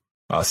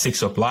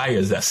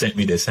 suppliers that sent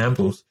me their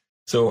samples.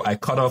 So I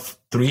cut off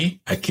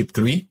 3, I keep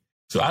 3.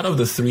 So out of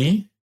the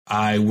 3,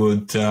 I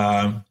would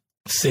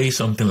say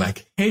something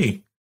like,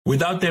 hey,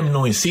 without them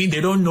knowing, see,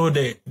 they don't know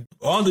that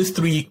all the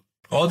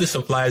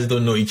suppliers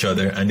don't know each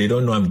other, and they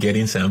don't know I'm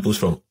getting samples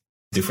from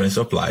different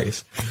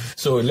suppliers.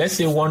 So let's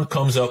say one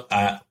comes up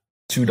at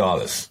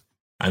 $2.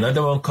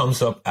 Another one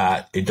comes up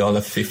at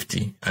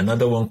 $1.50.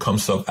 Another one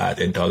comes up at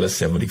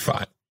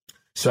 $1.75.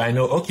 So I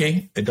know,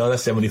 okay,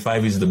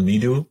 $1.75 is the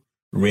middle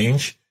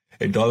range.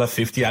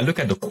 $1.50. I look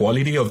at the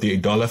quality of the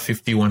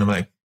 $1.50 one. I'm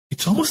like,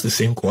 it's almost the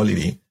same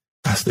quality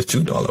as the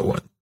 $2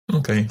 one.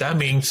 Okay, that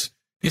means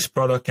this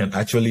product can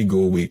actually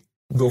go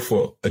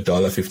for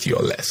 $1.50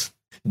 or less.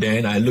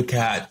 Then I look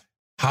at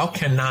how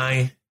can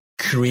I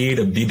create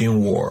a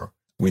bidding war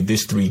with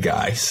these 3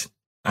 guys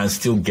and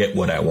still get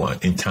what I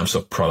want in terms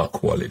of product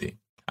quality.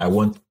 I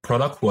want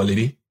product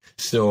quality,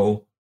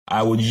 so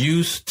I would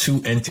use two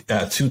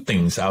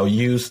things. I'll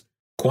use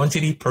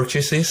quantity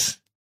purchases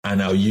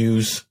and I'll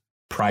use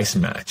price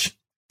match.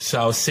 So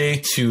I'll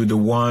say to the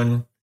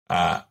one,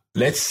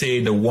 let's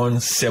say the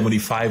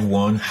 175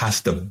 one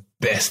has the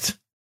best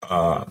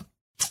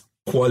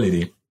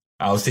quality.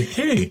 I'll say,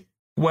 hey,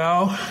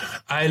 well,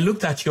 I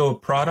looked at your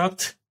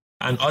product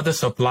and other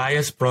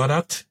suppliers'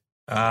 product.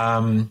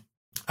 I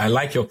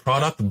like your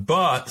product,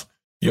 but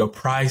your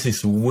price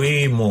is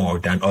way more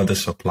than other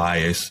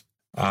suppliers.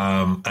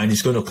 And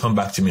it's going to come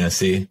back to me and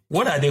say,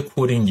 what are they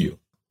quoting you?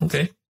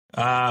 Okay.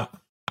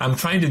 I'm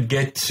trying to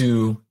get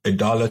to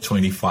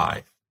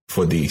 $1.25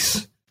 for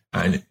this.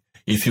 And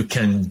if you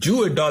can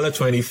do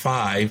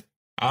 $1.25,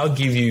 I'll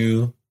give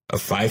you a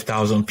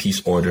 5,000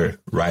 piece order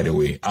right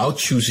away. I'll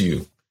choose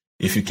you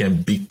if you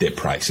can beat their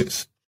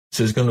prices.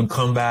 So it's going to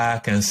come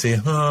back and say,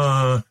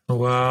 well,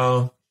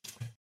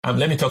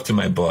 let me talk to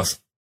my boss.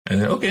 And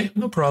then, okay,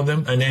 no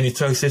problem. And then he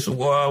says,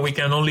 well, we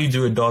can only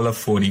do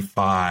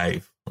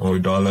 $1.45 or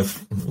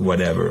 $1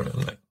 whatever.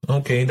 I'm like,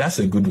 okay, that's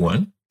a good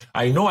one.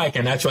 I know I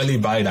can actually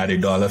buy it at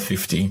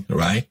 $1.50,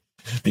 right?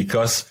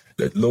 Because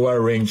the lower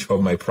range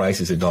of my price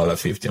is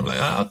 $1.50. I'm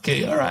like,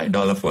 okay, all right,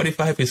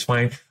 $1.45 is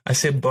fine. I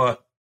said,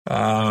 but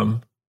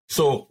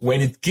so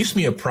when it gives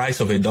me a price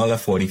of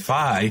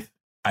 $1.45,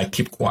 I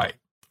keep quiet.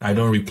 I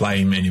don't reply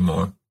him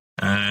anymore.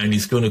 And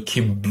he's going to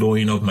keep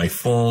blowing up my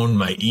phone,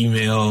 my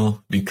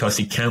email, because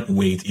he can't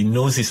wait. He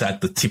knows he's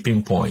at the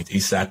tipping point.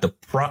 He's at the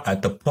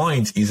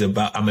point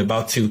I'm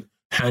about to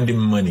hand him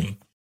money,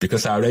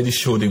 because I already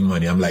showed him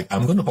money. I'm like,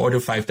 I'm going to order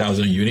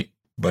 5,000 units,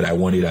 but I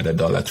want it at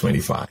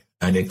 $1.25.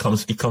 And it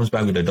comes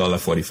back with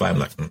 $1.45. I'm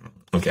like,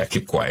 okay, I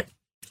keep quiet.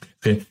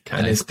 Okay.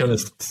 And it's going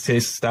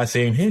to start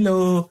saying,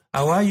 hello,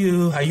 how are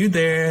you? Are you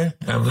there?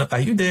 Are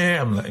you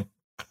there? I'm like,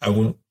 I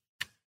won't.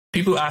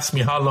 People ask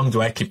me, how long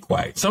do I keep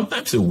quiet?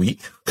 Sometimes a week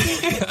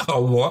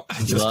or more. I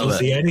just don't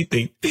say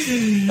anything.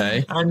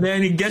 Okay. And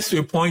then it gets to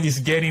a point, it's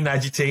getting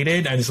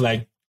agitated, and it's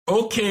like,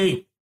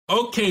 okay,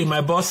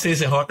 my boss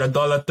says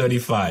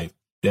 $1.35.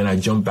 Then I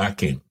jump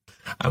back in.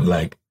 I'm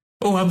like,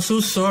 oh, I'm so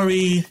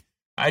sorry.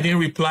 I didn't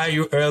reply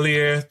you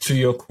earlier to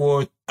your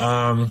quote.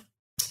 Do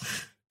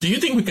you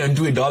think we can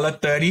do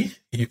 $1.30?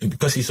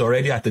 Because he's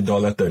already at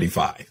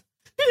 $1.35. Do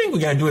you think we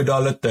can do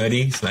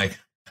 $1.30? It's like,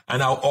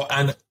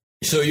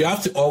 so you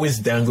have to always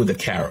dangle the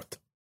carrot.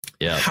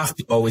 Yeah. Have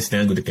to always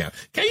dangle the carrot.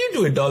 Can you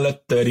do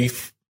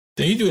 $1.30?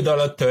 Can you do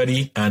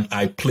 $1.30 and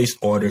I place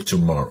order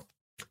tomorrow?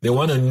 They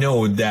want to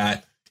know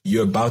that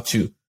you're about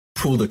to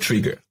pull the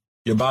trigger.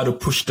 You're about to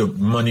push the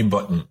money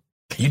button.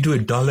 Can you do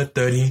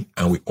 $1.30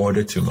 and we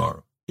order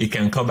tomorrow? He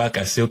can come back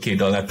and say, okay,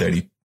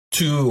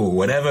 $1.32 or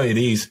whatever it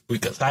is,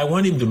 because I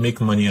want him to make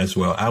money as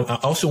well. I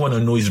also want to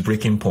know his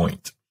breaking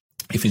point.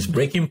 If his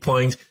breaking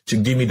point to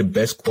give me the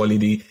best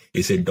quality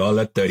is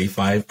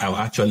 $1.35, I'll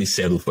actually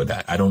settle for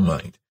that. I don't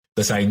mind,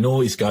 because I know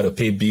he's got to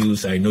pay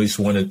bills. I know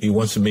he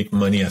wants to make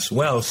money as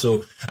well.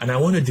 So, and I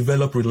want to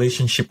develop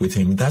relationship with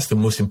him. That's the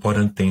most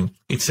important thing.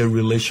 It's a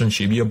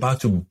relationship. You're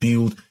about to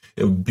build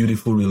a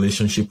beautiful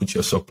relationship with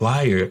your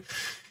supplier.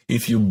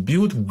 If you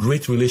build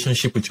great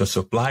relationship with your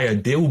supplier,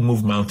 they will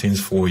move mountains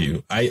for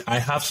you. I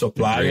have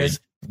suppliers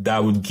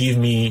that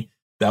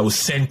will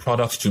send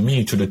products to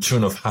me to the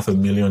tune of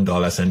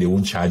 $500,000 and they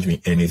won't charge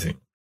me anything.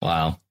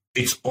 Wow.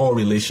 It's all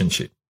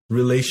relationship.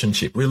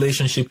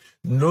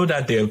 Know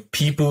that they're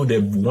people,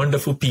 they're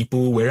wonderful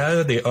people,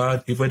 wherever they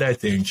are, whether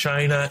they're in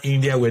China,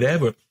 India,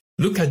 whatever.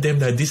 Look at them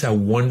that these are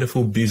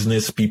wonderful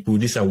business people.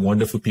 These are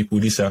wonderful people.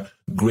 These are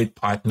great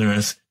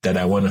partners that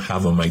I want to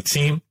have on my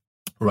team,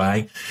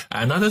 right?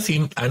 Another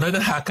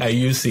hack I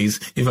use is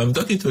if I'm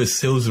talking to a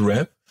sales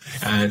rep,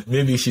 and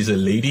maybe she's a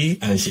lady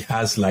and she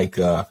has like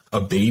a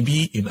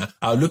baby,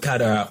 I'll look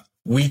at her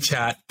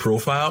WeChat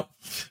profile,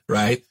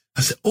 right?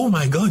 I said, oh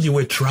my God, you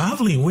were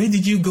traveling. Where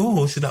did you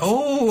go? She's like,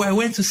 oh, I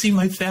went to see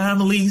my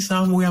family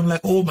somewhere. I'm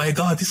like, oh my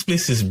God, this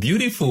place is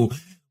beautiful.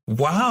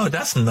 Wow,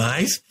 that's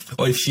nice.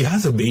 Or if she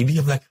has a baby,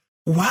 I'm like,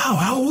 wow,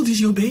 how old is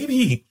your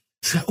baby?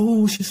 She's like,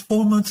 oh, she's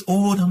 4 months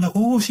old. I'm like,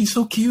 oh, she's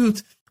so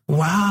cute.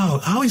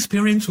 Wow, how is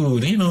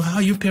parenthood? How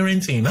are you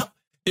parenting?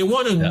 They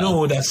want to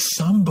know that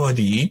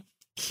somebody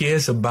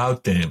cares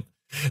about them.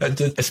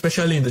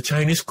 Especially in the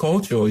Chinese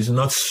culture, it's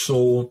not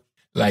so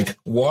like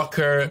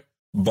worker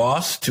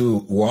boss to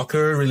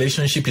worker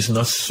relationship is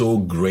not so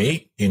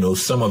great. You know,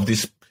 some of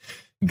these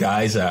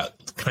guys are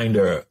kind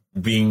of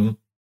being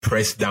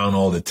pressed down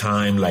all the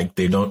time, like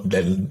they're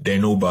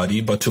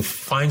nobody. But to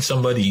find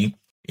somebody,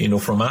 you know,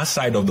 from our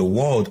side of the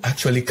world,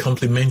 actually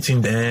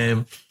complimenting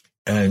them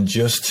and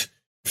just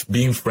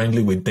being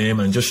friendly with them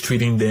and just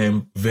treating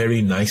them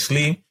very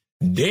nicely,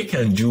 they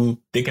can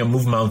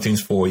move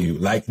mountains for you.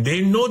 Like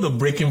they know the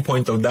breaking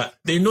point of that.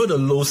 They know the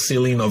low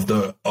ceiling of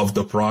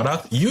the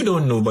product. You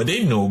don't know, but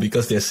they know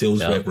because they're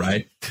sales rep,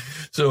 right?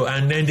 So,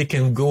 and then they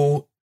can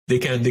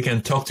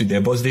talk to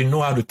their boss. They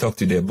know how to talk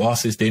to their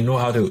bosses. They know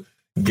how to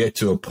get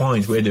to a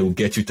point where they will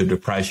get you to the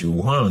price you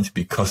want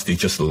because they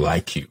just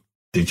like you.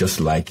 They just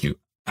like you.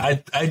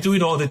 I do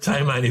it all the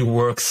time and it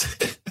works.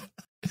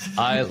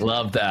 I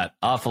love that.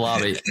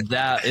 Afolabi,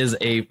 that is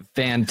a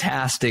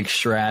fantastic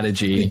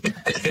strategy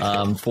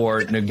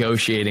for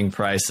negotiating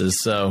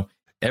prices. So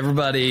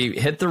everybody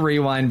hit the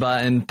rewind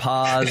button,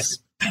 pause,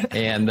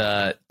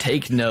 and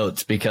take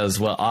notes because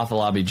what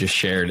Afolabi just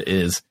shared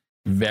is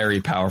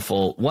very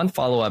powerful. One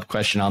follow-up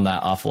question on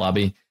that,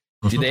 Afolabi.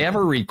 Do they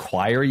ever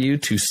require you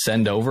to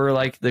send over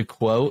like the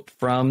quote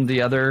from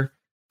the other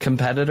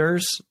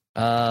competitors,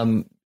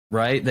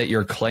 right, that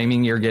you're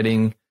claiming you're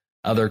getting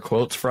other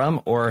quotes from,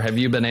 or have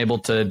you been able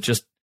to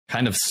just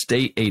kind of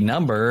state a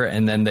number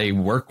and then they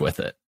work with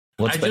it?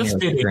 I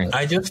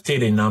just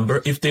state a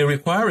number. If they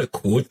require a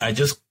quote, I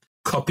just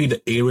copy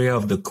the area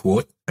of the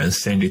quote and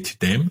send it to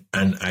them,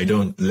 and I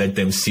don't let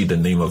them see the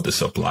name of the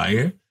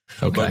supplier.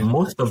 Okay. But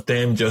most of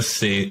them just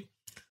say,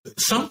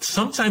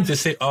 sometimes they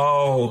say,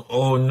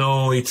 oh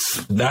no,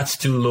 that's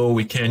too low.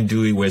 We can't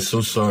do it. We're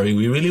so sorry.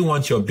 We really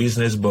want your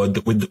business,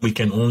 but we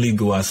can only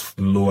go as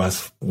low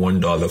as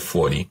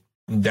 $1.40.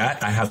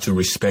 That I have to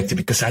respect it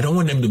because I don't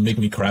want them to make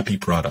me crappy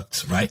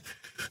products, right?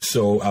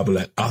 So I'll be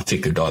like, I'll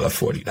take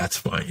 $1.40. That's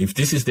fine. If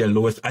this is their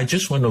lowest, I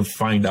just want to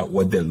find out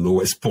what their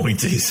lowest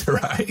point is,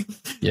 right?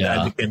 Yeah.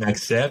 That they can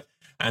accept,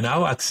 and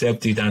I'll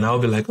accept it, and I'll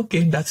be like,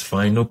 okay, that's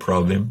fine, no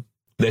problem.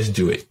 Let's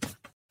do it.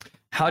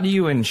 How do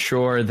you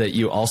ensure that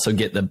you also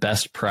get the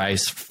best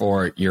price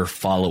for your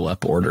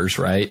follow-up orders,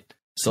 right?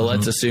 So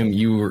let's assume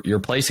you're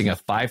placing a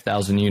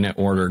 5,000 unit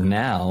order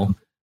now,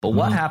 but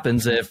what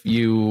happens if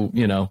you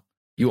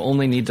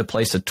only need to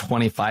place a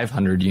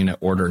 2,500 unit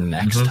order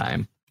next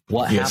time?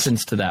 What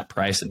happens to that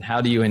price, and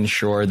how do you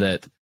ensure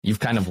that you've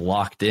kind of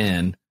locked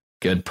in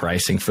good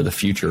pricing for the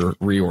future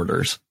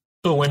reorders?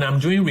 So when I'm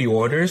doing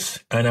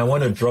reorders and I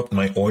want to drop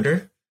my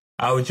order,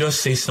 I would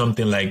just say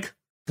something like,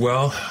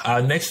 well,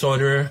 our next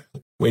order,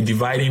 we're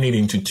dividing it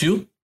into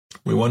two.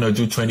 We want to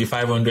do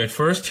 2,500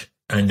 first,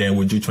 and then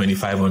we'll do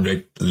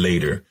 2,500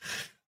 later.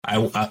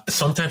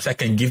 Sometimes I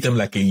can give them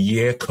like a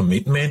year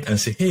commitment and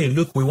say, hey,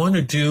 look, we want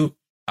to do,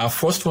 our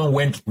first one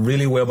went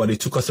really well, but it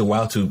took us a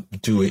while to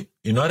do it.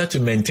 In order to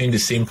maintain the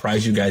same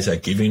price you guys are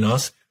giving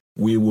us,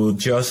 we will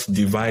just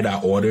divide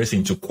our orders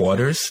into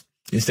quarters.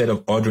 Instead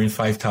of ordering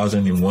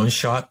 5,000 in one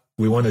shot,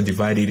 we want to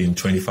divide it in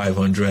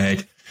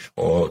 2,500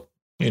 or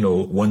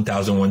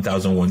 1,000,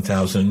 1,000,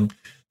 1,000.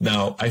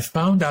 Now, I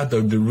found out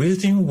that the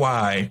reason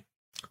why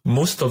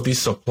most of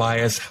these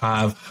suppliers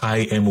have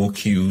high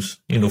MOQs,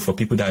 for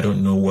people that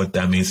don't know what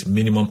that means,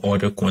 minimum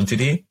order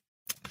quantity.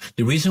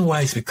 The reason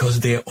why is because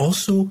they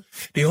also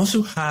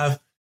have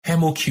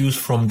MOQs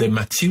from the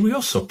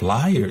material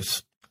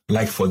suppliers,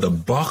 like for the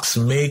box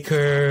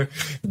maker,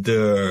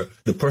 the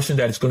person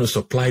that is going to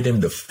supply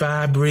them the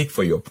fabric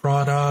for your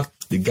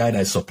product, the guy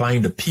that's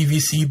supplying the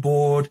PVC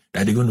board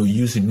that they're going to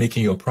use in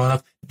making your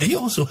product. They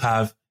also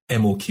have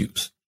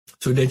MOQs.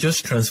 So they're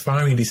just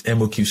transferring these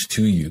MOQs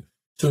to you.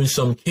 So in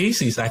some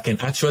cases, I can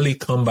actually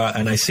come back,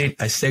 and I said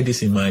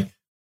this in my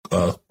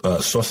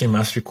sourcing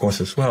mastery course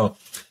as well.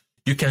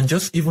 You can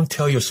just even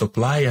tell your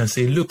supplier and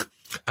say, look,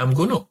 I'm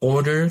going to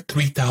order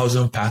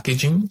 3,000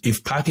 packaging.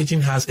 If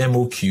packaging has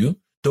MOQ,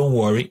 don't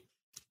worry.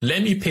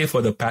 Let me pay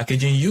for the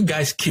packaging. You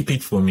guys keep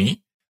it for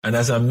me. And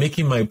as I'm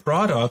making my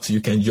products, you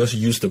can just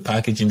use the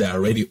packaging that I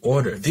already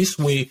ordered. This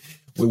way,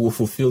 we will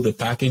fulfill the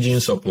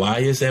packaging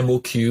supplier's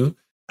MOQ,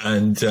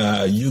 and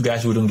you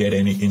guys wouldn't get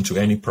into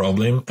any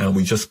problem, and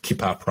we just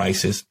keep our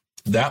prices.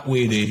 That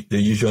way, they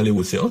usually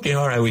would say, okay,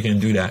 all right, we can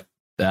do that.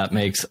 That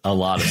makes a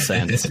lot of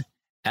sense.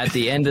 At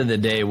the end of the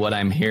day, what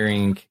I'm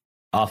hearing,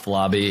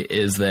 Afolabi,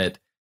 is that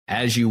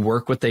as you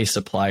work with a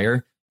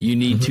supplier, you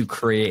need to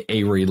create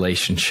a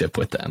relationship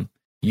with them.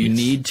 You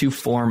need to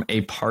form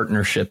a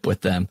partnership with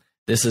them.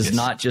 This is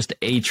not just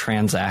a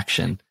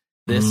transaction.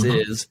 This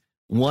is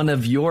one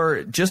of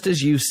your, just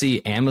as you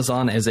see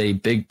Amazon as a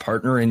big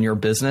partner in your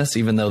business,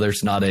 even though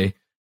there's not a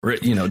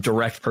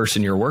direct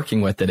person you're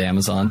working with at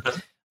Amazon,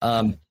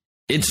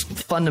 it's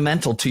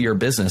fundamental to your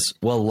business.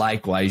 Well,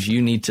 likewise,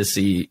 you need to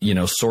see,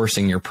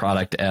 sourcing your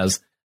product as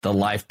the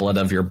lifeblood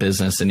of your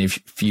business. And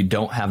if you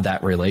don't have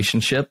that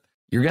relationship,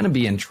 you're going to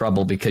be in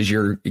trouble because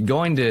you're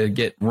going to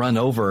get run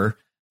over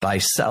by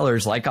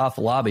sellers like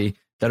Afolabi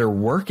that are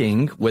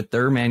working with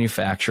their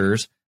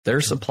manufacturers,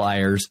 their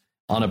suppliers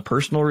on a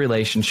personal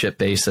relationship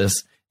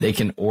basis. They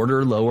can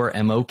order lower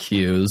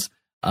MOQs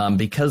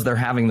because they're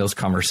having those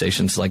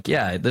conversations like,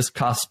 yeah, this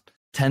costs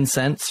 10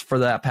 cents for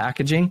that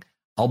packaging.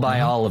 I'll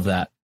buy all of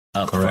that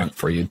up front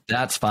for you.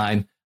 That's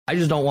fine. I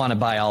just don't want to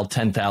buy all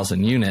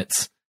 10,000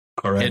 units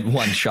in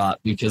one shot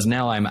because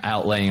now I'm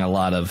outlaying a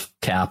lot of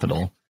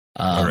capital.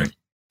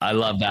 I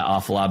love that,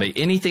 Afolabi.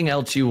 Anything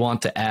else you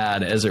want to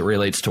add as it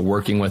relates to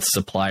working with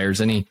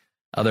suppliers? Any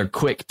other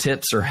quick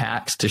tips or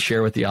hacks to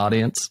share with the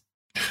audience?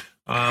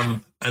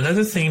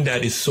 Another thing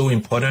that is so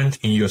important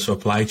in your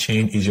supply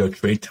chain is your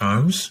trade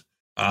terms.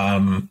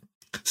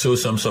 So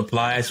some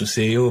suppliers will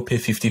say, oh, pay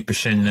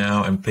 50%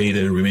 now and pay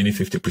the remaining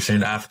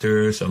 50%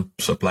 after. Some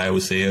supplier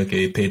will say,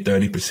 okay, pay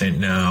 30%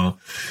 now.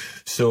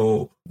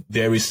 So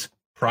there is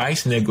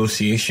price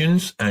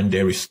negotiations and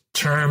there is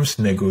terms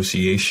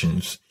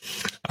negotiations,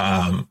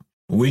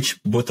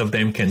 which both of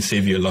them can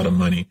save you a lot of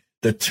money.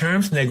 The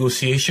terms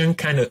negotiation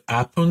kind of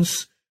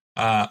happens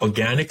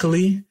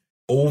organically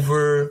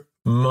over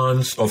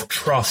months of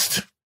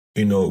trust,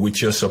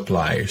 with your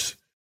suppliers.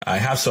 I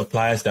have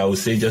suppliers that will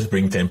say, just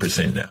bring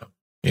 10% now,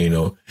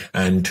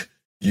 and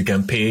you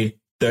can pay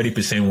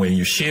 30% when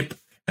you ship,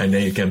 and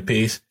then you can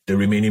pay the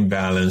remaining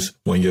balance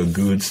when your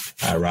goods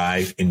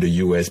arrive in the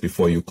US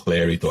before you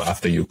clear it or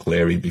after you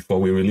clear it.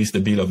 Before we release the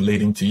bill of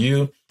lading to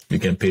you, you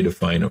can pay the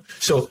final.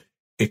 So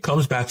it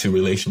comes back to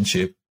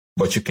relationship,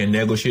 but you can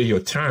negotiate your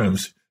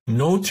terms.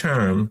 No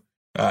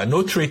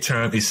trade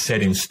term is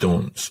set in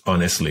stones,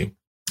 honestly.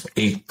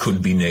 It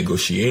could be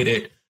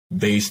negotiated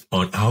based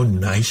on how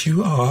nice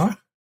you are,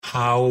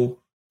 how,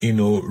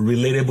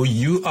 relatable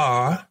you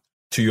are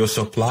to your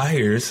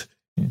suppliers.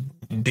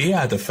 They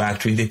are the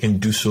factory. They can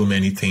do so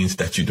many things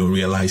that you don't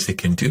realize they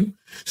can do.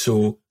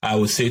 So I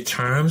would say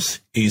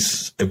terms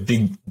is a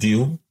big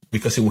deal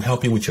because it will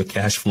help you with your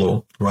cash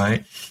flow,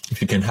 right?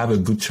 If you can have a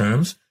good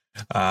terms,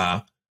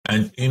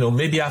 and,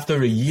 maybe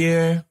after a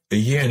year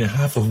and a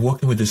half of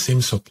working with the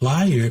same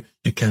supplier,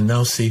 you can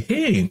now say,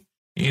 hey,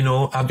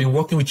 I've been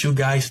working with you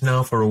guys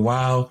now for a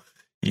while.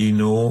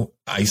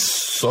 I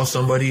saw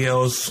somebody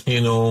else,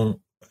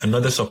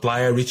 another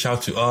supplier reach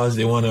out to us.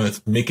 They want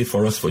to make it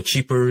for us for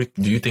cheaper.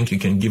 Do you think you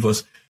can give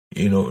us,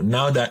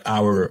 now that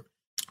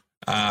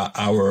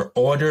our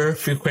order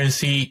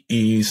frequency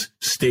is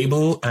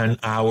stable and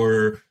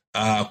our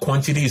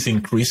quantity is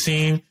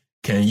increasing,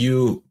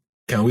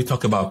 can we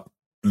talk about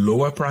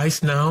lower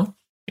price now?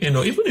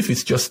 Even if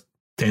it's just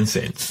 10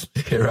 cents,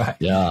 right?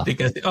 Yeah. They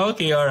can say,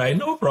 okay, all right,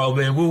 no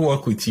problem. We'll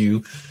work with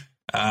you.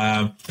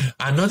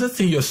 Another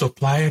thing your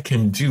supplier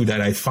can do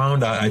that I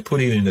found out, I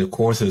put it in the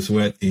course as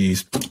well,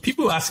 is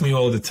people ask me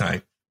all the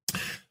time,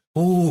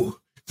 oh,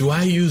 do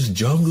I use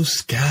Jungle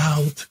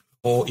Scout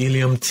or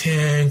Helium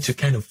 10 to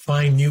kind of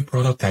find new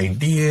product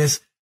ideas?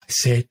 I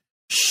said,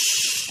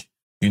 shh,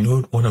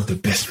 one of the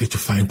best way to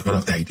find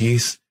product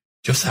ideas,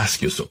 just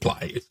ask your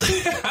suppliers.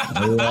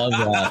 I love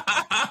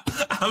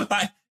that. I'm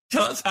like,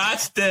 just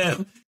ask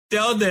them.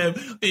 Tell them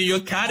in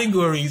your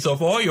categories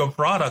of all your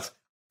products,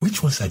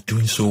 which ones are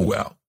doing so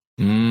well?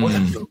 What are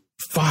the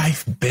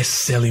 5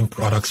 best-selling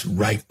products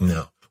right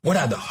now? What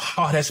are the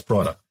hottest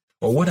products?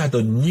 Or what are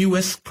the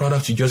newest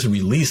products you just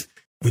released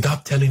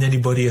without telling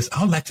anybody else?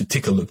 I would like to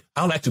take a look.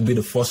 I would like to be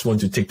the first one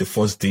to take the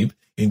first dip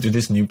into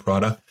this new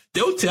product.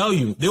 They'll tell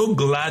you. They'll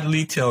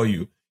gladly tell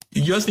you.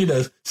 You just need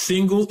a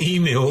single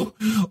email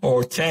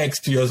or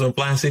text to your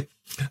supplier and say,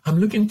 I'm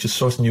looking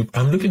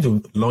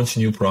to launch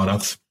new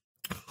products.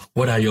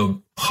 What are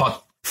your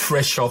hot,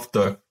 fresh off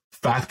the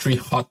factory,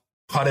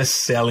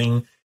 hottest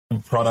selling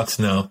products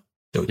now?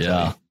 They'll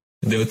tell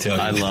you.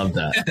 I love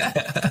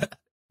that.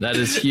 That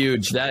is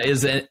huge. That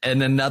is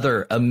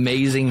another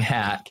amazing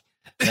hack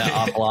that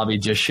Afolabi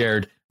just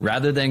shared.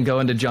 Rather than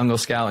going to Jungle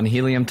Scout and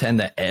Helium 10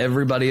 that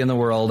everybody in the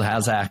world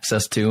has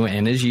access to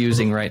and is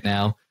using right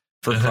now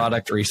for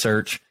product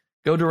research,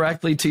 go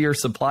directly to your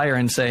supplier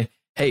and say,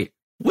 hey,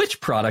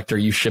 which product are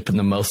you shipping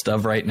the most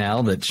of right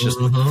now that's just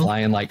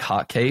flying like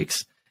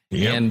hotcakes?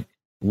 Yep. And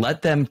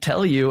let them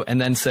tell you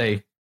and then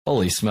say,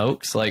 holy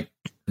smokes, like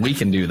we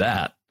can do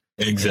that.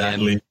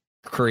 Exactly. And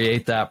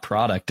create that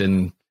product.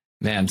 And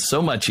man,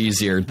 so much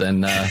easier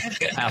than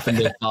having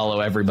to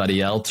follow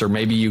everybody else, or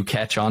maybe you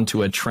catch on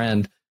to a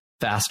trend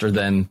faster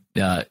than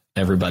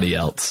everybody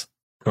else.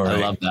 Correct. I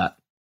love that.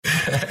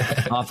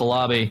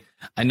 Afolabi,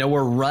 I know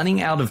we're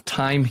running out of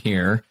time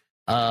here,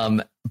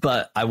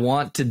 but I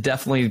want to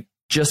definitely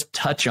just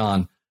touch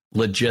on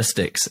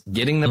logistics,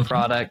 getting the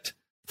product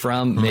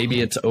from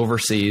maybe it's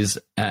overseas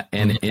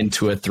and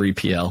into a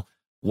 3PL.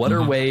 What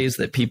are ways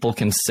that people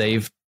can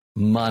save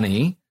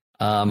money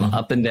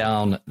up and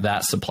down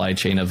that supply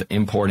chain of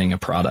importing a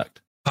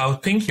product? I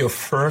think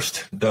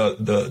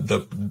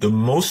the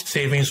most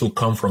savings will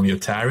come from your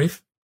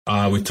tariff.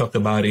 We talked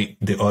about it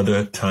the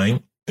other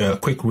time.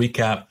 Quick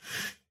recap.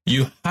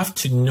 You have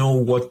to know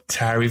what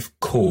tariff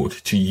code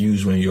to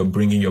use when you're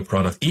bringing your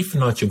product. If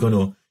not, you're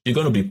going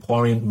to be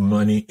pouring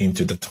money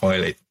into the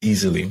toilet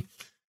easily.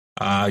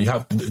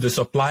 The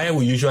supplier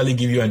will usually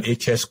give you an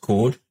HS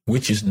code,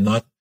 which is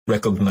not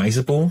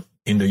recognizable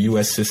in the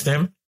US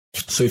system.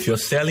 So if you're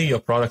selling your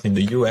product in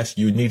the US,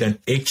 you need an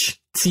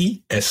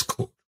HTS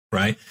code,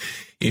 right?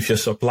 If your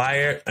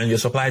supplier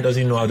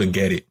doesn't know how to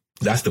get it,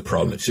 that's the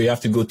problem. So you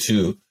have to go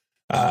to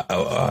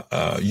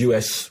a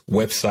US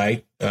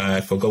website.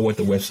 I forgot what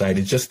the website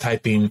is. Just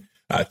type in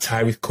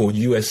tariff code,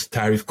 US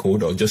tariff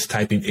code, or just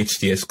type in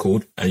HTS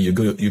code, and you're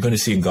going to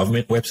see a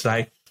government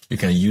website. You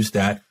can use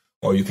that,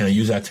 or you can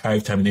use our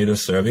tariff terminator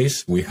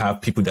service. We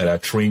have people that are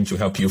trained to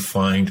help you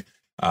find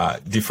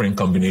different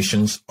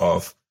combinations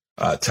of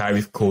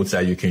tariff codes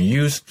that you can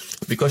use,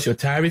 because your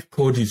tariff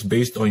code is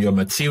based on your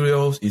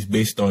materials, is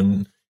based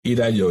on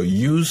either your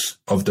use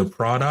of the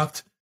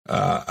product,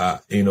 and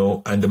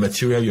the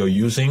material you're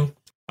using.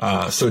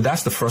 So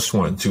that's the first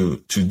one to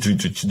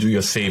do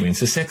your savings.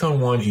 The second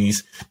one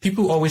is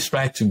people always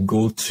try to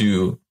go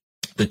to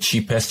the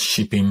cheapest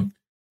shipping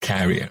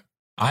carrier.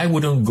 I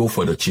wouldn't go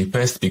for the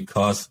cheapest,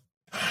 because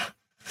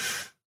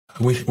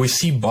we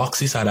see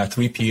boxes at a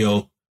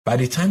 3PL. By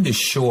the time they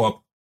show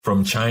up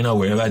from China,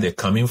 wherever they're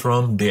coming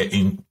from, they're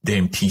in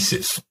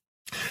pieces.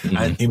 Mm-hmm.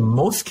 And in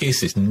most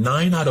cases,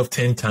 9 out of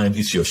 10 times,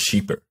 it's your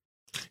shipper.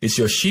 It's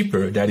your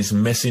shipper that is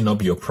messing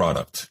up your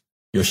product.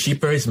 Your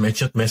shipper is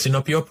messing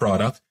up your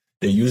product.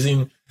 They're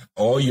using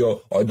or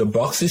the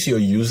boxes you're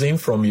using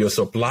from your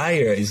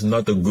supplier is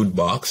not a good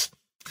box.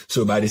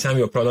 So by the time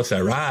your products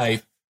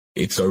arrive,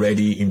 it's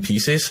already in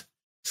pieces.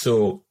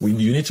 So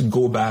you need to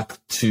go back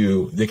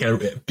to,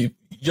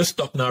 just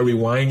stop now,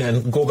 rewind,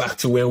 and go back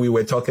to when we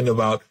were talking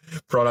about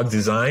product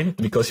design,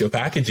 because your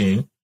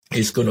packaging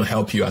is going to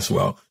help you as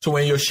well. So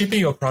when you're shipping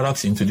your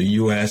products into the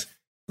US,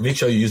 make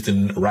sure you use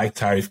the right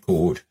tariff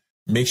code.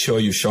 Make sure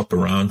you shop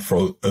around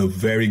for a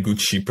very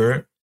good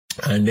shipper.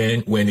 And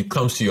then when it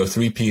comes to your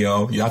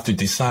 3PL, you have to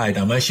decide,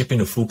 am I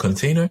shipping a full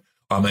container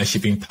or am I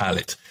shipping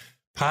pallets?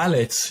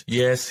 Pallets,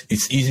 yes,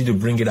 it's easy to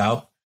bring it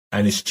out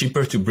and it's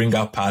cheaper to bring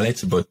out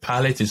pallets, but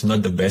pallet is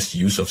not the best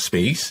use of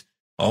space.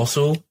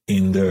 Also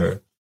in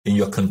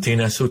your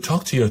container. So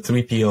talk to your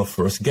 3PL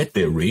first, get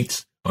their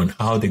rates on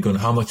how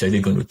much are they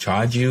going to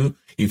charge you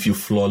if you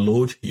floor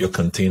load your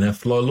container.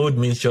 Floor load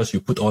means just you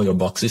put all your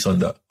boxes on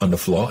the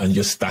floor and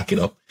just stack it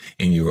up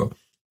in your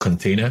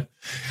container.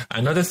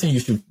 Another thing you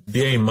should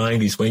bear in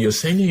mind is when you're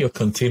sending your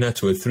container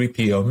to a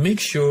 3PL, make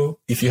sure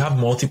if you have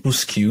multiple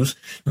SKUs,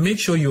 make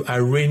sure you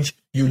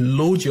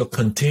load your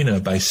container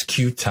by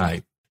SKU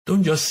type.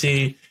 Don't just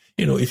say,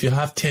 if you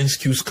have 10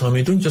 SKUs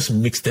coming, don't just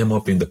mix them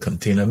up in the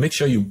container. Make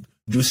sure you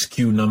do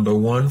SKU number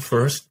 1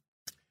 first,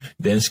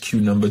 then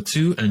SKU number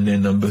 2, and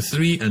then number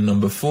 3 and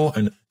number 4,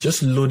 and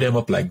just load them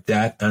up like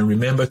that. And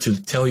remember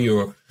to tell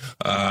your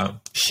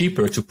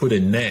shipper to put a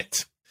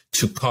net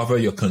to cover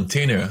your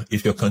container.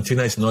 If your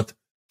container is not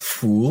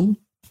full,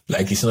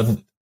 like it's not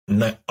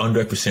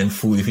 100%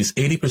 full, if it's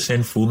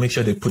 80% full, make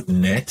sure they put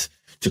net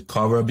to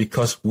cover,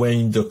 because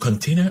when the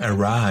container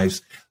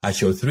arrives at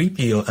your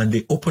 3PL and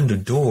they open the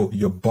door,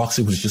 your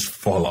boxes will just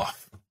fall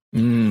off.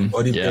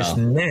 But if there's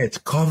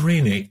net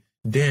covering it,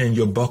 then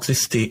your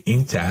boxes stay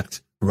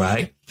intact,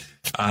 right?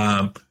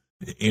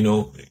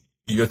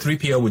 Your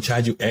 3PL will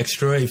charge you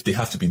extra if they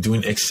have to be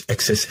doing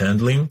excess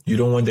handling. You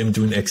don't want them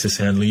doing excess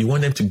handling. You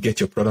want them to get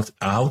your product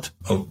out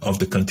of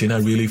the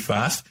container really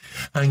fast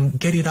and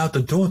get it out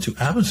the door to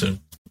Amazon.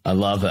 I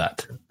love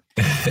that.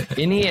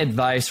 Any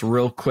advice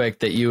real quick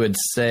that you would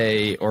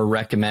say or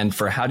recommend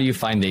for how do you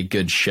find a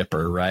good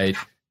shipper, right?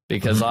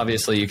 Because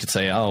obviously you could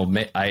say,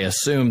 I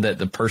assume that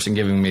the person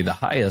giving me the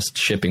highest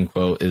shipping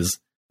quote is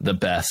the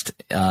best.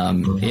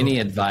 Any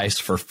advice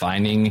for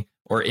finding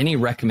or any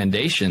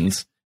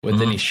recommendations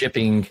with any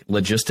shipping,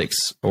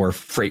 logistics, or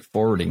freight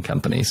forwarding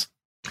companies?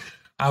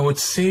 I would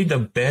say the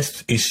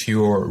best is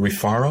your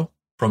referral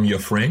from your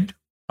friend.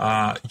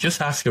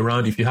 Just ask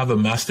around if you have a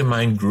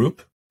mastermind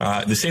group.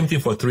 The same thing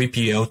for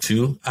 3PL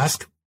too.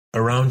 Ask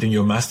around in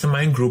your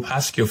mastermind group,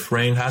 ask your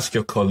friend, ask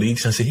your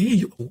colleagues and say,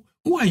 hey,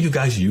 who are you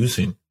guys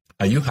using?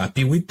 Are you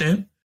happy with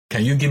them?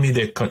 Can you give me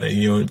their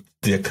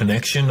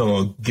connection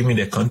or give me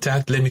their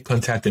contact? Let me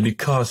contact them,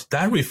 because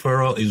that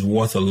referral is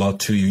worth a lot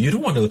to you. You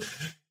don't want to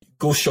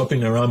go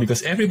shopping around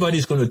because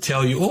everybody's going to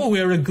tell you,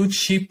 we're a good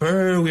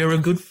shipper, we're a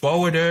good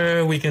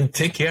forwarder, we can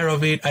take care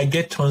of it. I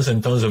get tons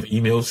and tons of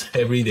emails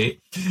every day,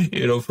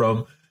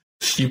 from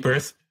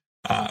shippers.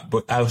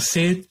 But I'll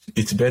say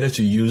it's better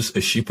to use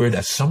a shipper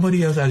that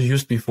somebody else has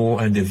used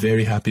before and they're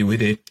very happy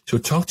with it. So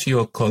talk to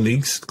your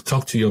colleagues,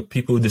 talk to your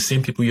people, the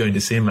same people you're in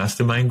the same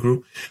mastermind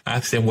group,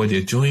 ask them what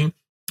they're doing.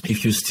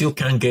 If you still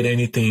can't get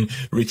anything,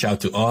 reach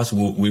out to us.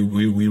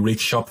 We rate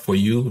shop for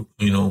you.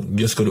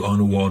 Just go to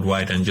On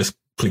Worldwide and just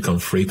click on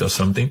freight or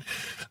something.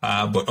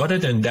 But other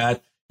than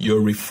that,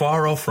 your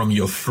referral from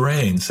your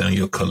friends and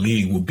your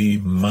colleague will be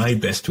my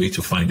best way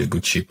to find a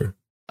good shipper.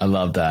 I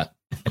love that.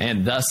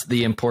 And thus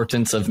the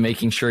importance of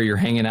making sure you're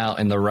hanging out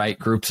in the right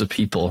groups of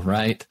people,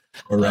 right?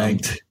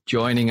 Correct.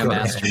 Joining a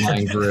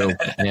mastermind group.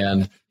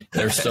 And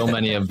there's so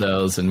many of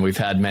those, and we've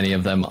had many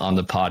of them on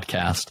the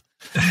podcast.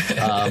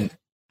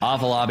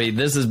 Afolabi,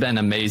 this has been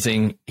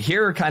amazing.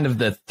 Here are kind of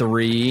the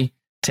 3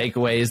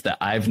 takeaways that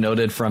I've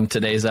noted from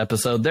today's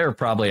episode. There are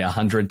probably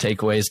 100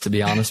 takeaways, to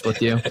be honest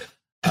with you.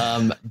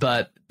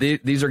 But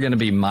these are going to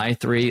be my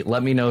three.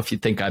 Let me know if you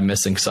think I'm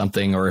missing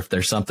something or if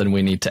there's something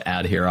we need to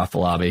add here,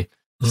 Afolabi.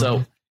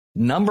 So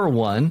number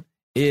one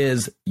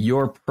is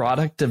your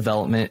product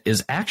development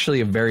is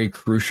actually a very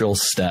crucial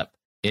step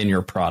in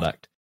your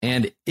product.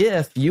 And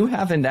if you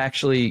haven't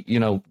actually,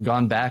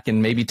 gone back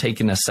and maybe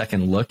taken a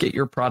second look at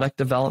your product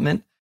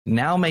development,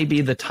 now may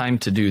be the time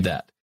to do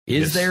that.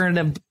 Is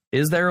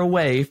there a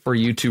way for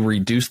you to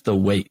reduce the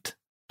weight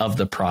of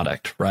the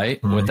product,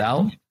 right?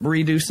 Without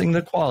reducing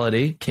the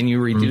quality, can you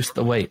reduce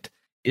the weight?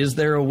 Is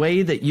there a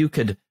way that you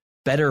could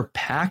better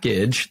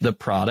package the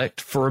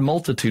product for a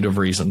multitude of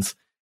reasons?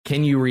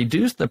 Can you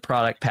reduce the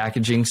product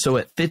packaging so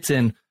it fits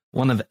in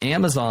one of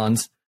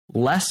Amazon's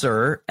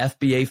lesser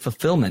FBA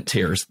fulfillment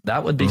tiers?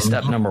 That would be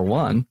step number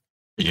one.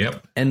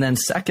 Yep. And then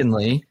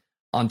secondly,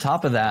 on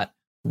top of that,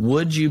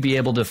 would you be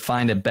able to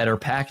find a better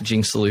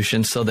packaging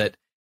solution so that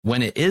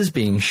when it is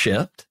being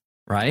shipped,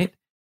 right,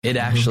 it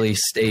actually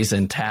stays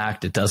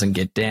intact, it doesn't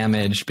get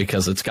damaged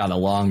because it's got a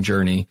long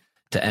journey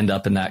to end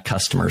up in that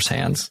customer's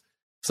hands?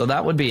 So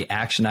that would be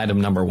action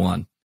item number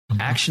one.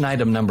 Action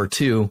item number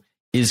two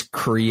is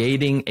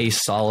creating a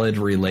solid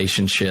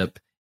relationship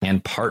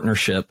and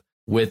partnership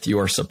with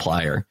your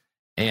supplier.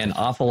 And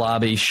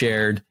Afolabi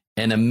shared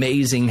an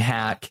amazing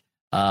hack,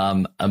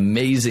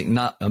 amazing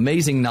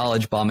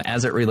knowledge bomb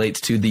as it relates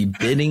to the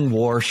bidding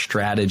war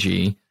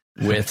strategy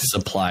with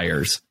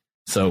suppliers.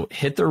 So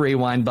hit the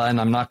rewind button.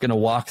 I'm not going to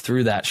walk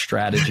through that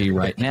strategy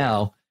right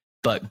now,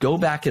 but go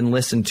back and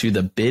listen to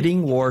the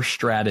bidding war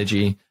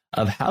strategy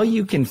of how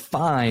you can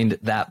find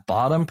that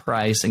bottom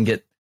price and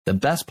get the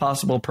best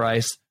possible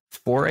price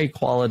for a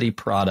quality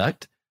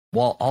product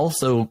while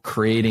also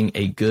creating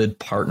a good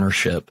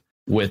partnership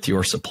with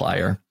your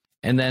supplier.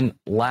 And then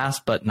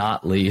last but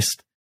not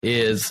least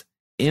is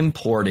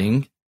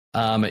importing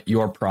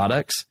your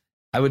products.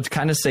 I would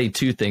kind of say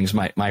two things.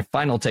 My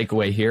final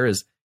takeaway here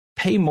is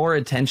pay more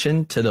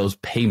attention to those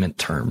payment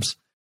terms.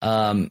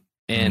 And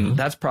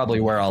that's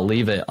probably where I'll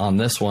leave it on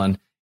this one,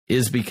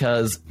 is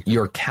because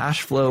your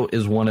cash flow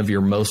is one of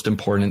your most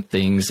important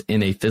things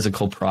in a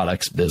physical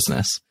products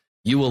business.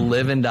 You will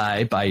live and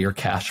die by your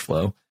cash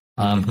flow.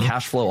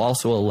 Cash flow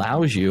also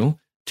allows you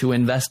to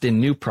invest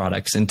in new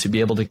products and to be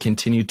able to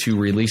continue to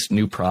release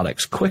new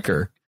products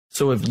quicker.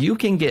 So if you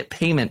can get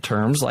payment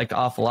terms like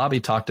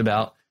Afolabi talked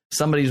about,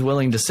 somebody's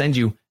willing to send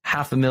you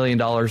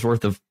 $500,000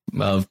 worth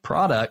of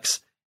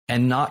products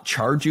and not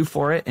charge you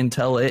for it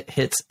until it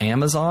hits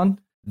Amazon,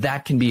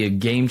 that can be a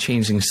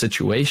game-changing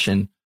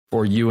situation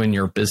for you and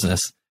your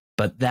business.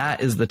 But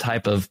that is the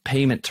type of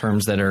payment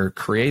terms that are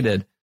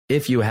created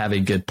if you have a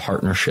good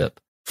partnership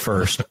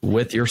first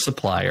with your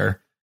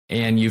supplier,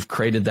 and you've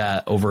created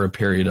that over a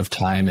period of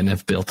time and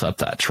have built up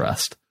that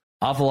trust.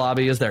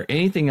 Afolabi, is there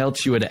anything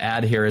else you would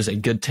add here as a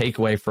good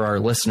takeaway for our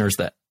listeners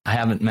that I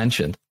haven't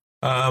mentioned?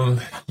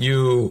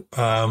 Everything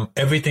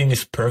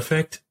is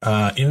perfect.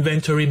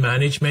 Inventory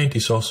management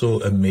is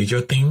also a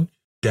major thing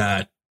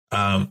that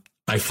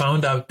I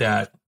found out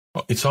that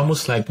it's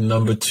almost like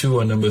number 2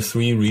 or number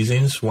 3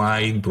 reasons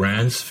why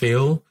brands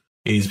fail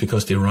is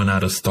because they run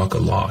out of stock a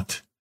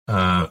lot.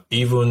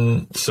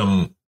 Even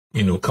some,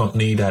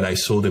 company that I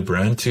sold a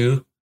brand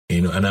to,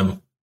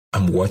 and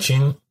I'm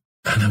watching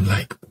and I'm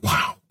like,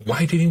 wow,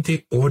 why didn't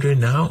they order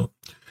now?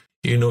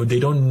 They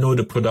don't know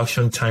the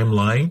production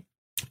timeline.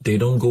 They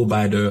don't go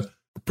by the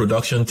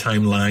production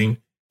timeline.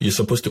 You're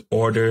supposed to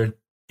order,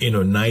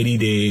 90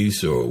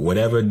 days or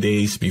whatever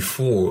days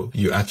before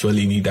you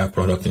actually need that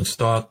product in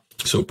stock.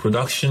 So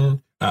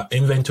production,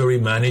 inventory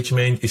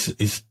management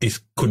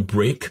could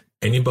break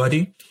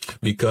anybody,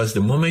 because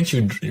the moment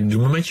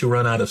you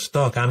run out of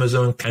stock,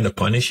 Amazon kind of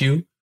punish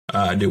you.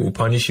 They will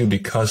punish you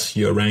because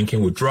your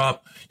ranking will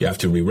drop. You have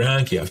to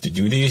re-rank. You have to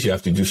do this. You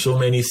have to do so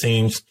many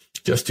things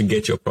just to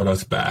get your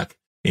products back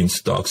in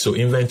stock. So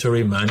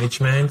inventory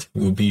management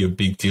will be a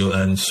big deal.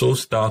 And So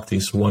Stocked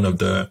is one of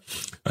the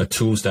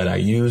tools that I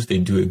use. They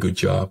do a good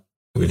job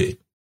with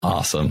it.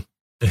 Awesome.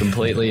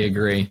 Completely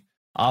agree.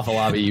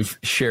 Afolabi, you've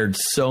shared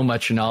so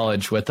much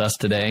knowledge with us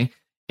today.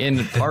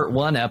 In part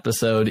 1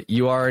 episode,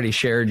 you already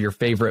shared your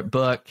favorite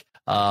book,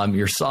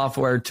 your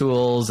software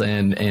tools,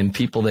 and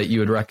people that you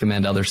would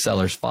recommend other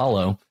sellers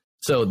follow.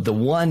 So the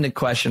one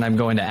question I'm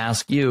going to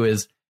ask you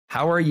is,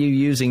 how are you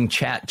using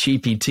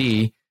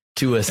ChatGPT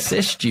to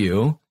assist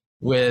you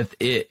with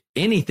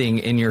anything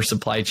in your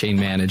supply chain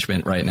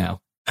management right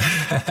now?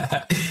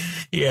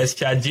 Yes,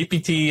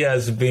 ChatGPT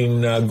has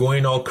been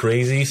going all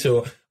crazy.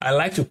 So I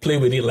like to play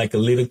with it like a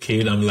little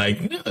kid. I'm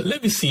like,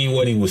 let me see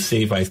what he will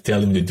say if I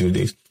tell him to do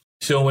this.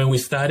 So when we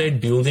started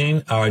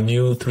building our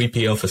new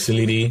 3PL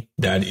facility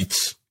that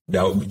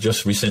we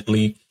just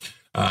recently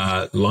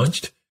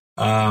launched,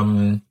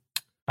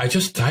 I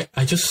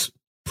just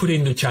put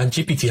in the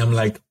ChatGPT. I'm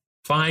like,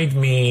 find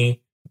me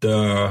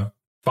the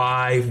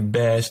 5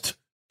 best,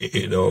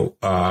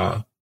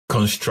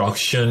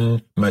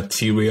 construction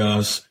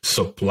materials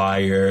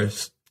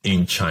suppliers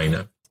in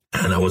China.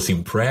 And I was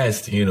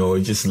impressed,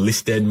 it just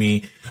listed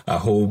me a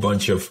whole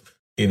bunch of,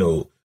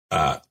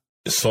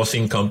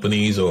 sourcing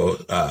companies or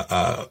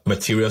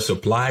material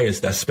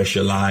suppliers that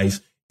specialize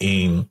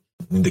in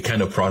the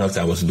kind of products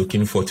I was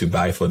looking for to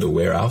buy for the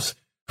warehouse.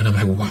 And I'm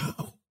like,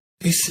 wow,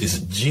 this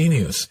is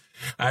genius.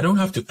 I don't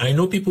have to, I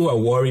know people are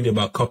worried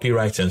about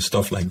copyrights and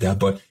stuff like that,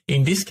 but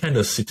in this kind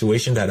of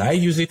situation that I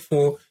use it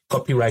for,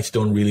 copyrights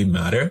don't really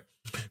matter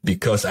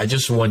because I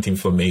just want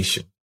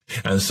information.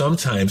 And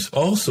sometimes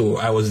also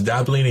I was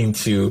dabbling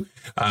into,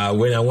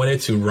 when I wanted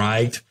to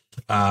write,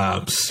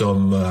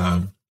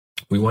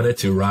 we wanted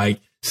to write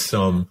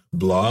some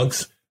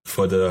blogs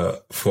for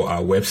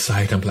our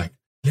website. I'm like,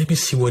 let me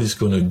see what it's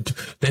going to do.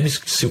 Let me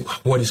see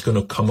what it's going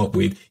to come up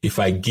with if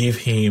I give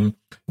him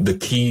the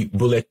key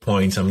bullet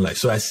points. I'm like,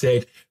 so I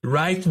said,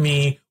 write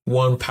me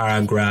one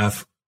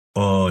paragraph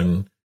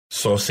on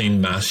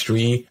sourcing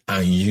mastery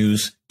and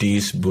use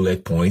these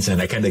bullet points.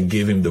 And I kind of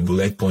gave him the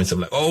bullet points.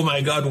 I'm like, oh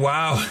my God,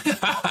 wow.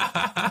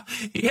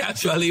 He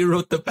actually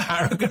wrote the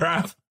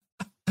paragraph.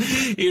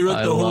 He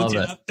wrote the whole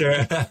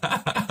chapter.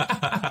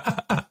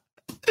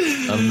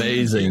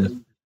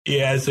 Amazing.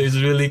 Yeah, so it's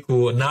really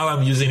cool. Now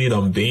I'm using it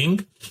on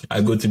Bing.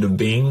 I go to the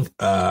Bing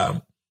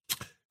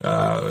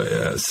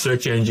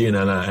search engine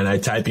and I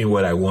type in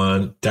what I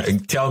want.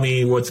 Tell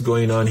me what's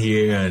going on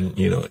here, and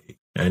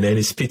and then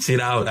it spits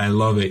it out. I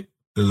love it.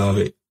 Love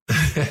it.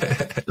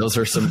 Those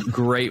are some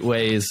great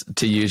ways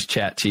to use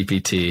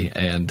ChatGPT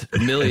and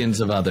millions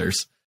of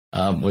others,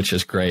 which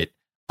is great.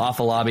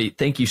 Afolabi,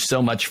 thank you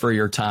so much for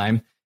your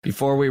time.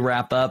 Before we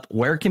wrap up,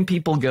 where can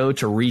people go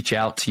to reach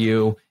out to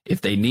you if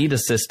they need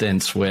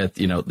assistance with,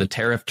 the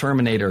tariff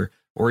terminator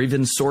or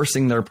even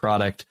sourcing their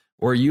product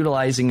or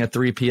utilizing a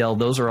 3PL?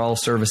 Those are all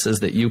services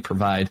that you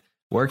provide.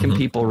 Where can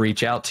people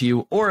reach out to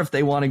you? Or if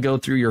they want to go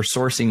through your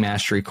sourcing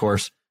mastery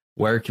course,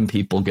 where can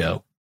people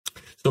go?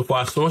 So for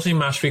our sourcing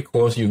mastery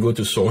course, you go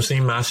to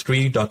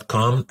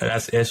sourcingmastery.com.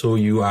 That's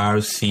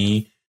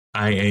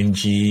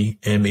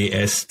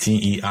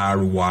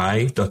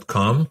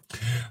sourcingmastery.com.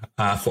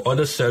 For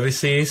other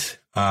services,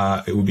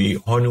 it will be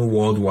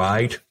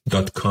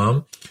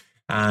honeyworldwide.com.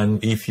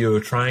 And if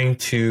you're trying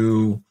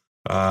to,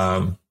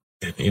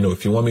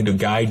 if you want me to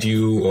guide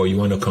you or you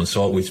want to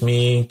consult with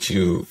me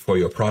for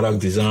your product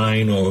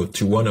design or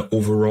to want to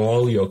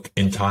overhaul your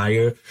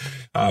entire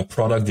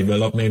product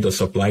development or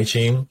supply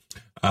chain,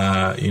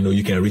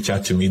 you can reach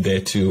out to me there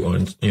too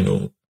on,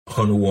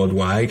 Honey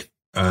Worldwide,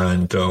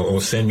 and or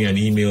send me an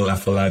email,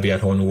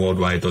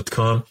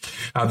 afolabi@honeyworldwide.com.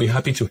 I'll be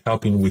happy to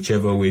help in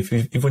whichever way.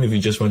 Even if you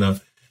just want to,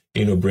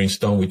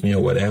 brainstorm with me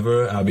or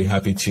whatever, I'll be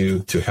happy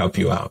to help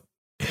you out.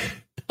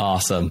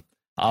 Awesome.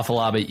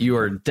 Afolabi, you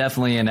are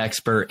definitely an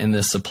expert in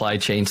this supply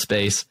chain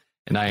space,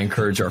 and I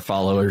encourage our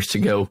followers to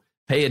go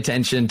pay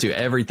attention to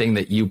everything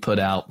that you put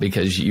out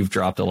because you've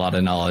dropped a lot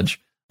of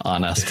knowledge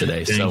on us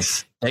today. So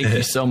thank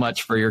you so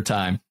much for your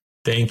time.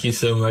 Thank you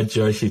so much,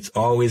 Josh.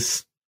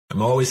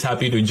 I'm always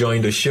happy to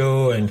join the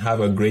show and have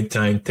a great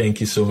time.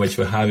 Thank you so much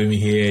for having me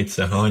here. It's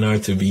an honor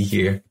to be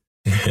here.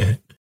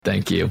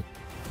 Thank you.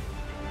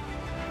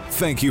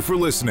 Thank you for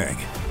listening.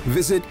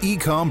 Visit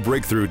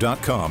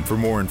ecombreakthrough.com for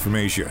more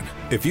information.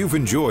 If you've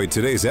enjoyed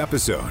today's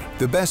episode,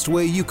 the best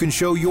way you can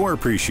show your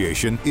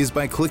appreciation is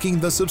by clicking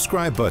the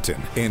subscribe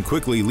button and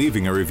quickly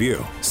leaving a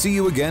review. See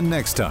you again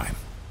next time.